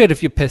give a shit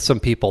if you piss some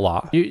people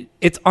off.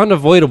 It's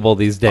unavoidable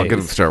these days. I'm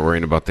going to start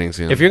worrying about things.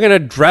 Yeah. If you're going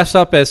to dress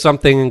up as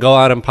something and go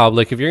out in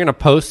public, if you're going to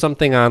post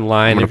something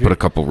online, I'm going to put a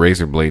couple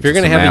razor blades. If you're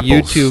going to have a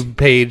YouTube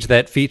page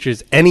that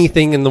features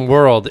anything in the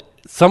world,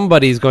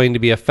 somebody's going to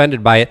be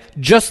offended by it,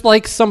 just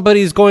like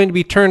somebody's going to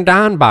be turned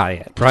on by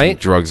it, right?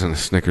 Drugs in a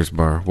Snickers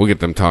bar. We'll get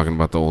them talking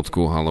about the old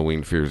school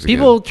Halloween fears again.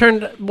 People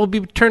will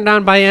be turned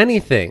on by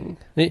anything.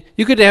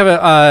 You could have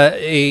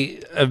a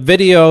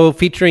video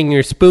featuring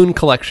your spoon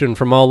collection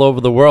from all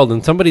over the world,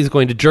 and somebody's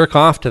going to jerk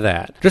off to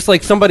that, just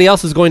like somebody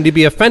else is going to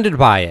be offended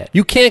by it.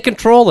 You can't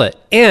control it.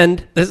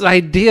 And this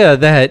idea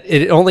that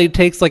it only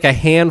takes like a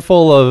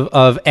handful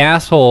of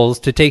assholes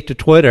to take to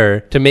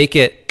Twitter to make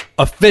it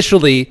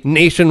officially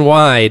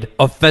nationwide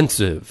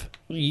offensive.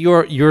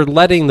 You're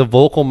letting the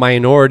vocal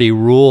minority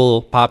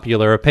rule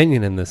popular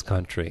opinion in this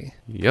country.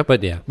 Yep.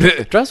 But yeah,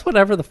 dress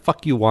whatever the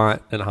fuck you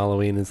want at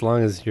Halloween, as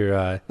long as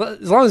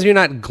you're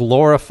not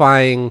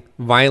glorifying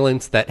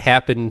violence that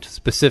happened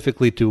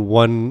specifically to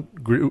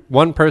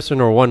one person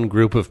or one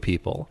group of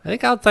people. I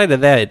think outside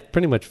of that, it's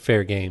pretty much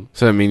fair game.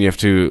 So I mean, you have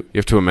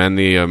to amend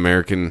the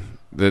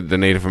the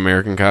Native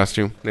American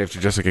costume. They have to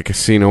dress like a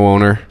casino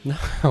owner.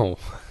 No.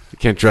 You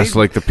can't dress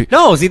like the people.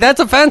 No, see, that's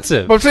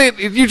offensive. But I'm saying,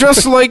 if you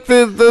dress like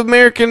the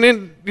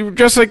American, you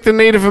dress like the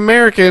Native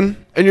American,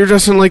 and you're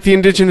dressing like the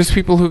indigenous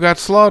people who got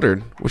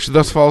slaughtered, which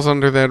thus falls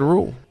under that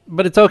rule.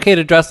 But it's okay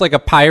to dress like a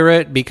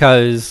pirate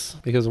because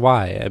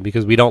why?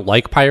 Because we don't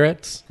like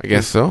pirates? I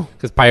guess so.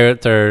 Because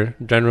pirates are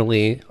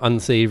generally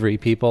unsavory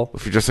people.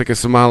 If you're just like a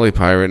Somali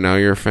pirate, now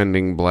you're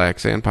offending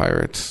blacks and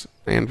pirates.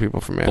 And people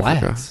from Africa.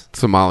 Blacks?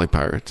 Somali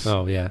pirates.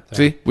 Oh, yeah.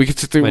 See? We could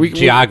sit there.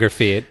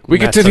 Geography. We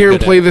could sit here and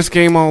play this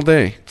game all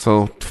day.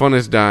 So, fun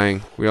is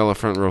dying. We all have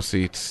front row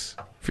seats.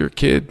 If you're a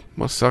kid,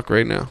 must suck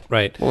right now.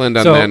 Right. We'll end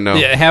on that note.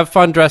 Yeah, have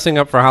fun dressing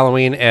up for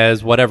Halloween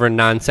as whatever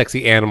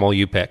non-sexy animal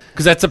you pick.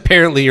 Because that's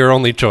apparently your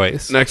only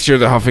choice. Next year,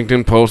 the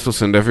Huffington Post will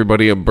send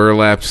everybody a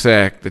burlap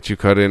sack that you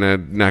cut in a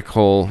neck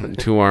hole and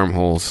 2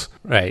 armholes.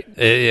 Right.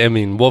 I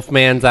mean,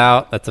 Wolfman's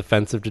out. That's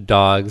offensive to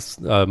dogs.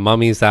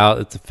 Mummy's out.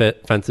 It's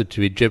offensive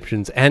to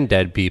Egyptians and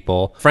dead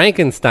people.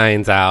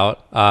 Frankenstein's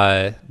out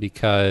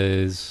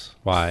because...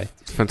 Why?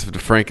 It's offensive to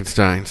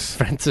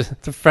Frankensteins.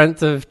 It's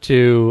offensive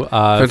to...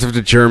 offensive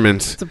to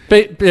Germans.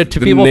 It's to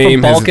people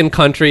from Balkan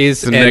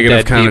countries and negative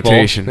dead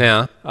connotation.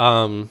 People.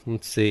 Yeah.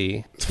 Let's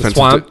see.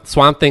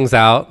 Swamp Thing's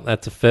out.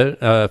 That's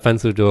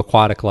offensive to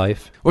aquatic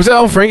life. What's that?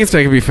 Oh,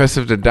 Frankenstein can be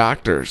offensive to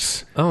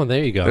doctors. Oh,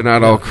 there you go. They're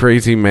not all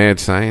crazy mad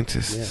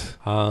scientists.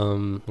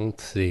 Yeah.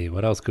 Let's see.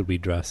 What else could we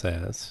dress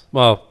as?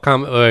 Well,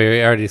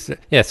 already said.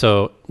 Yeah,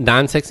 so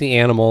non-sexy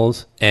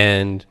animals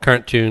and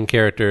cartoon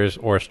characters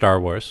or Star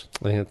Wars.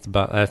 I think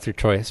that's your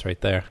choice right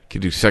there.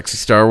 Could do sexy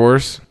Star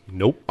Wars.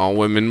 Nope. All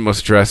women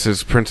must dress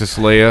as Princess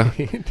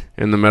Leia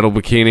in the metal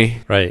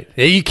bikini. Right.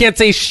 You can't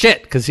say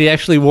shit because he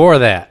actually wore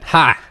that.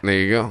 Ha! There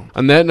you go.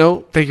 On that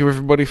note, thank you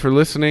everybody for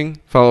listening.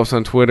 Follow us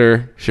on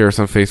Twitter. Share us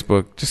on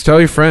Facebook. Just tell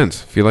your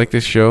friends. If you like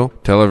this show,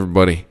 tell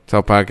everybody. It's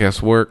how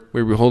podcasts work.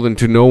 We're beholden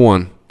to no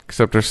one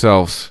except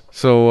ourselves.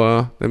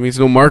 So that means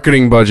no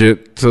marketing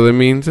budget. So that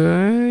means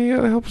you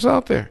gotta help us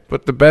out there.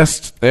 But the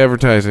best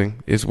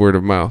advertising is word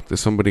of mouth. There's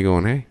somebody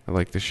going, hey, I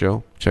like this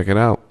show. Check it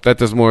out. That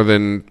does more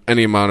than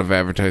any amount of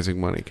advertising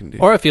money can do.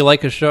 Or if you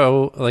like a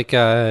show, like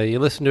you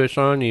listen to a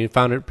show and you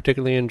found it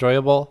particularly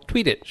enjoyable,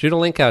 tweet it. Shoot a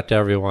link out to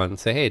everyone.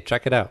 Say, hey,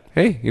 check it out.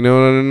 Hey, you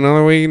know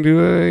another way you can do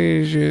it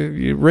is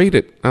you rate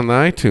it on the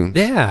iTunes.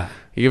 Yeah.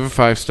 You give it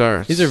 5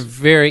 stars. These are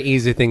very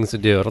easy things to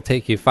do. It'll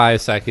take you 5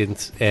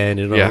 seconds, and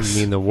it'll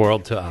mean the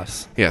world to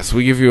us. Yes,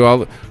 we give you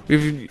all.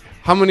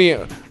 How many?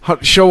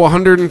 Show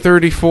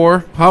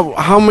 134.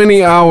 How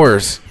many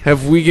hours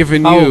have we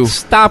given you?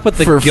 Stop with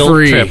the for guilt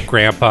free? trip,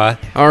 Grandpa.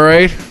 All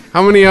right.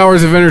 How many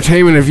hours of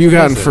entertainment have you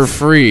gotten for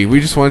free? We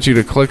just want you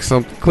to click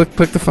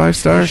the 5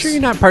 stars. You sure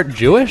you're not part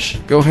Jewish?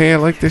 Go, hey, I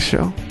like this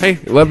show. Hey,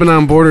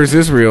 Lebanon borders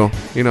Israel.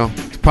 You know,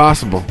 it's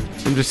possible.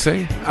 I'm just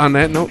saying. On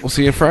that note, we'll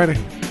see you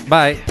Friday.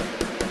 Bye.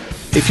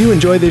 If you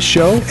enjoy this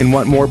show and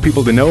want more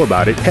people to know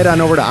about it, head on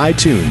over to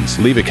iTunes,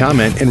 leave a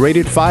comment, and rate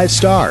it 5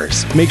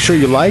 stars. Make sure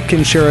you like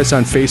and share us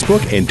on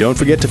Facebook, and don't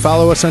forget to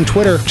follow us on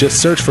Twitter.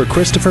 Just search for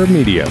Christopher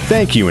Media.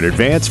 Thank you in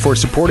advance for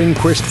supporting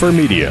Christopher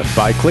Media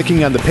by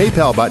clicking on the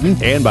PayPal button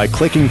and by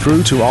clicking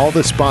through to all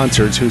the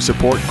sponsors who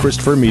support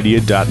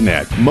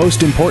ChristopherMedia.net.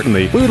 Most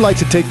importantly, we would like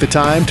to take the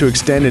time to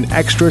extend an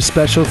extra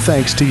special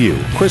thanks to you.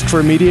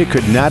 Christopher Media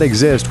could not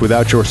exist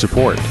without your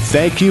support.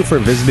 Thank you for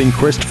visiting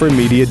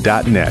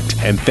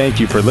ChristopherMedia.net, and thank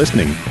you for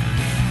listening.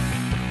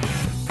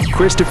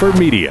 Christopher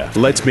Media.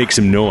 Let's make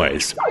some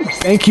noise.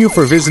 Thank you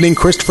for visiting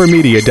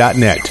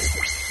ChristopherMedia.net.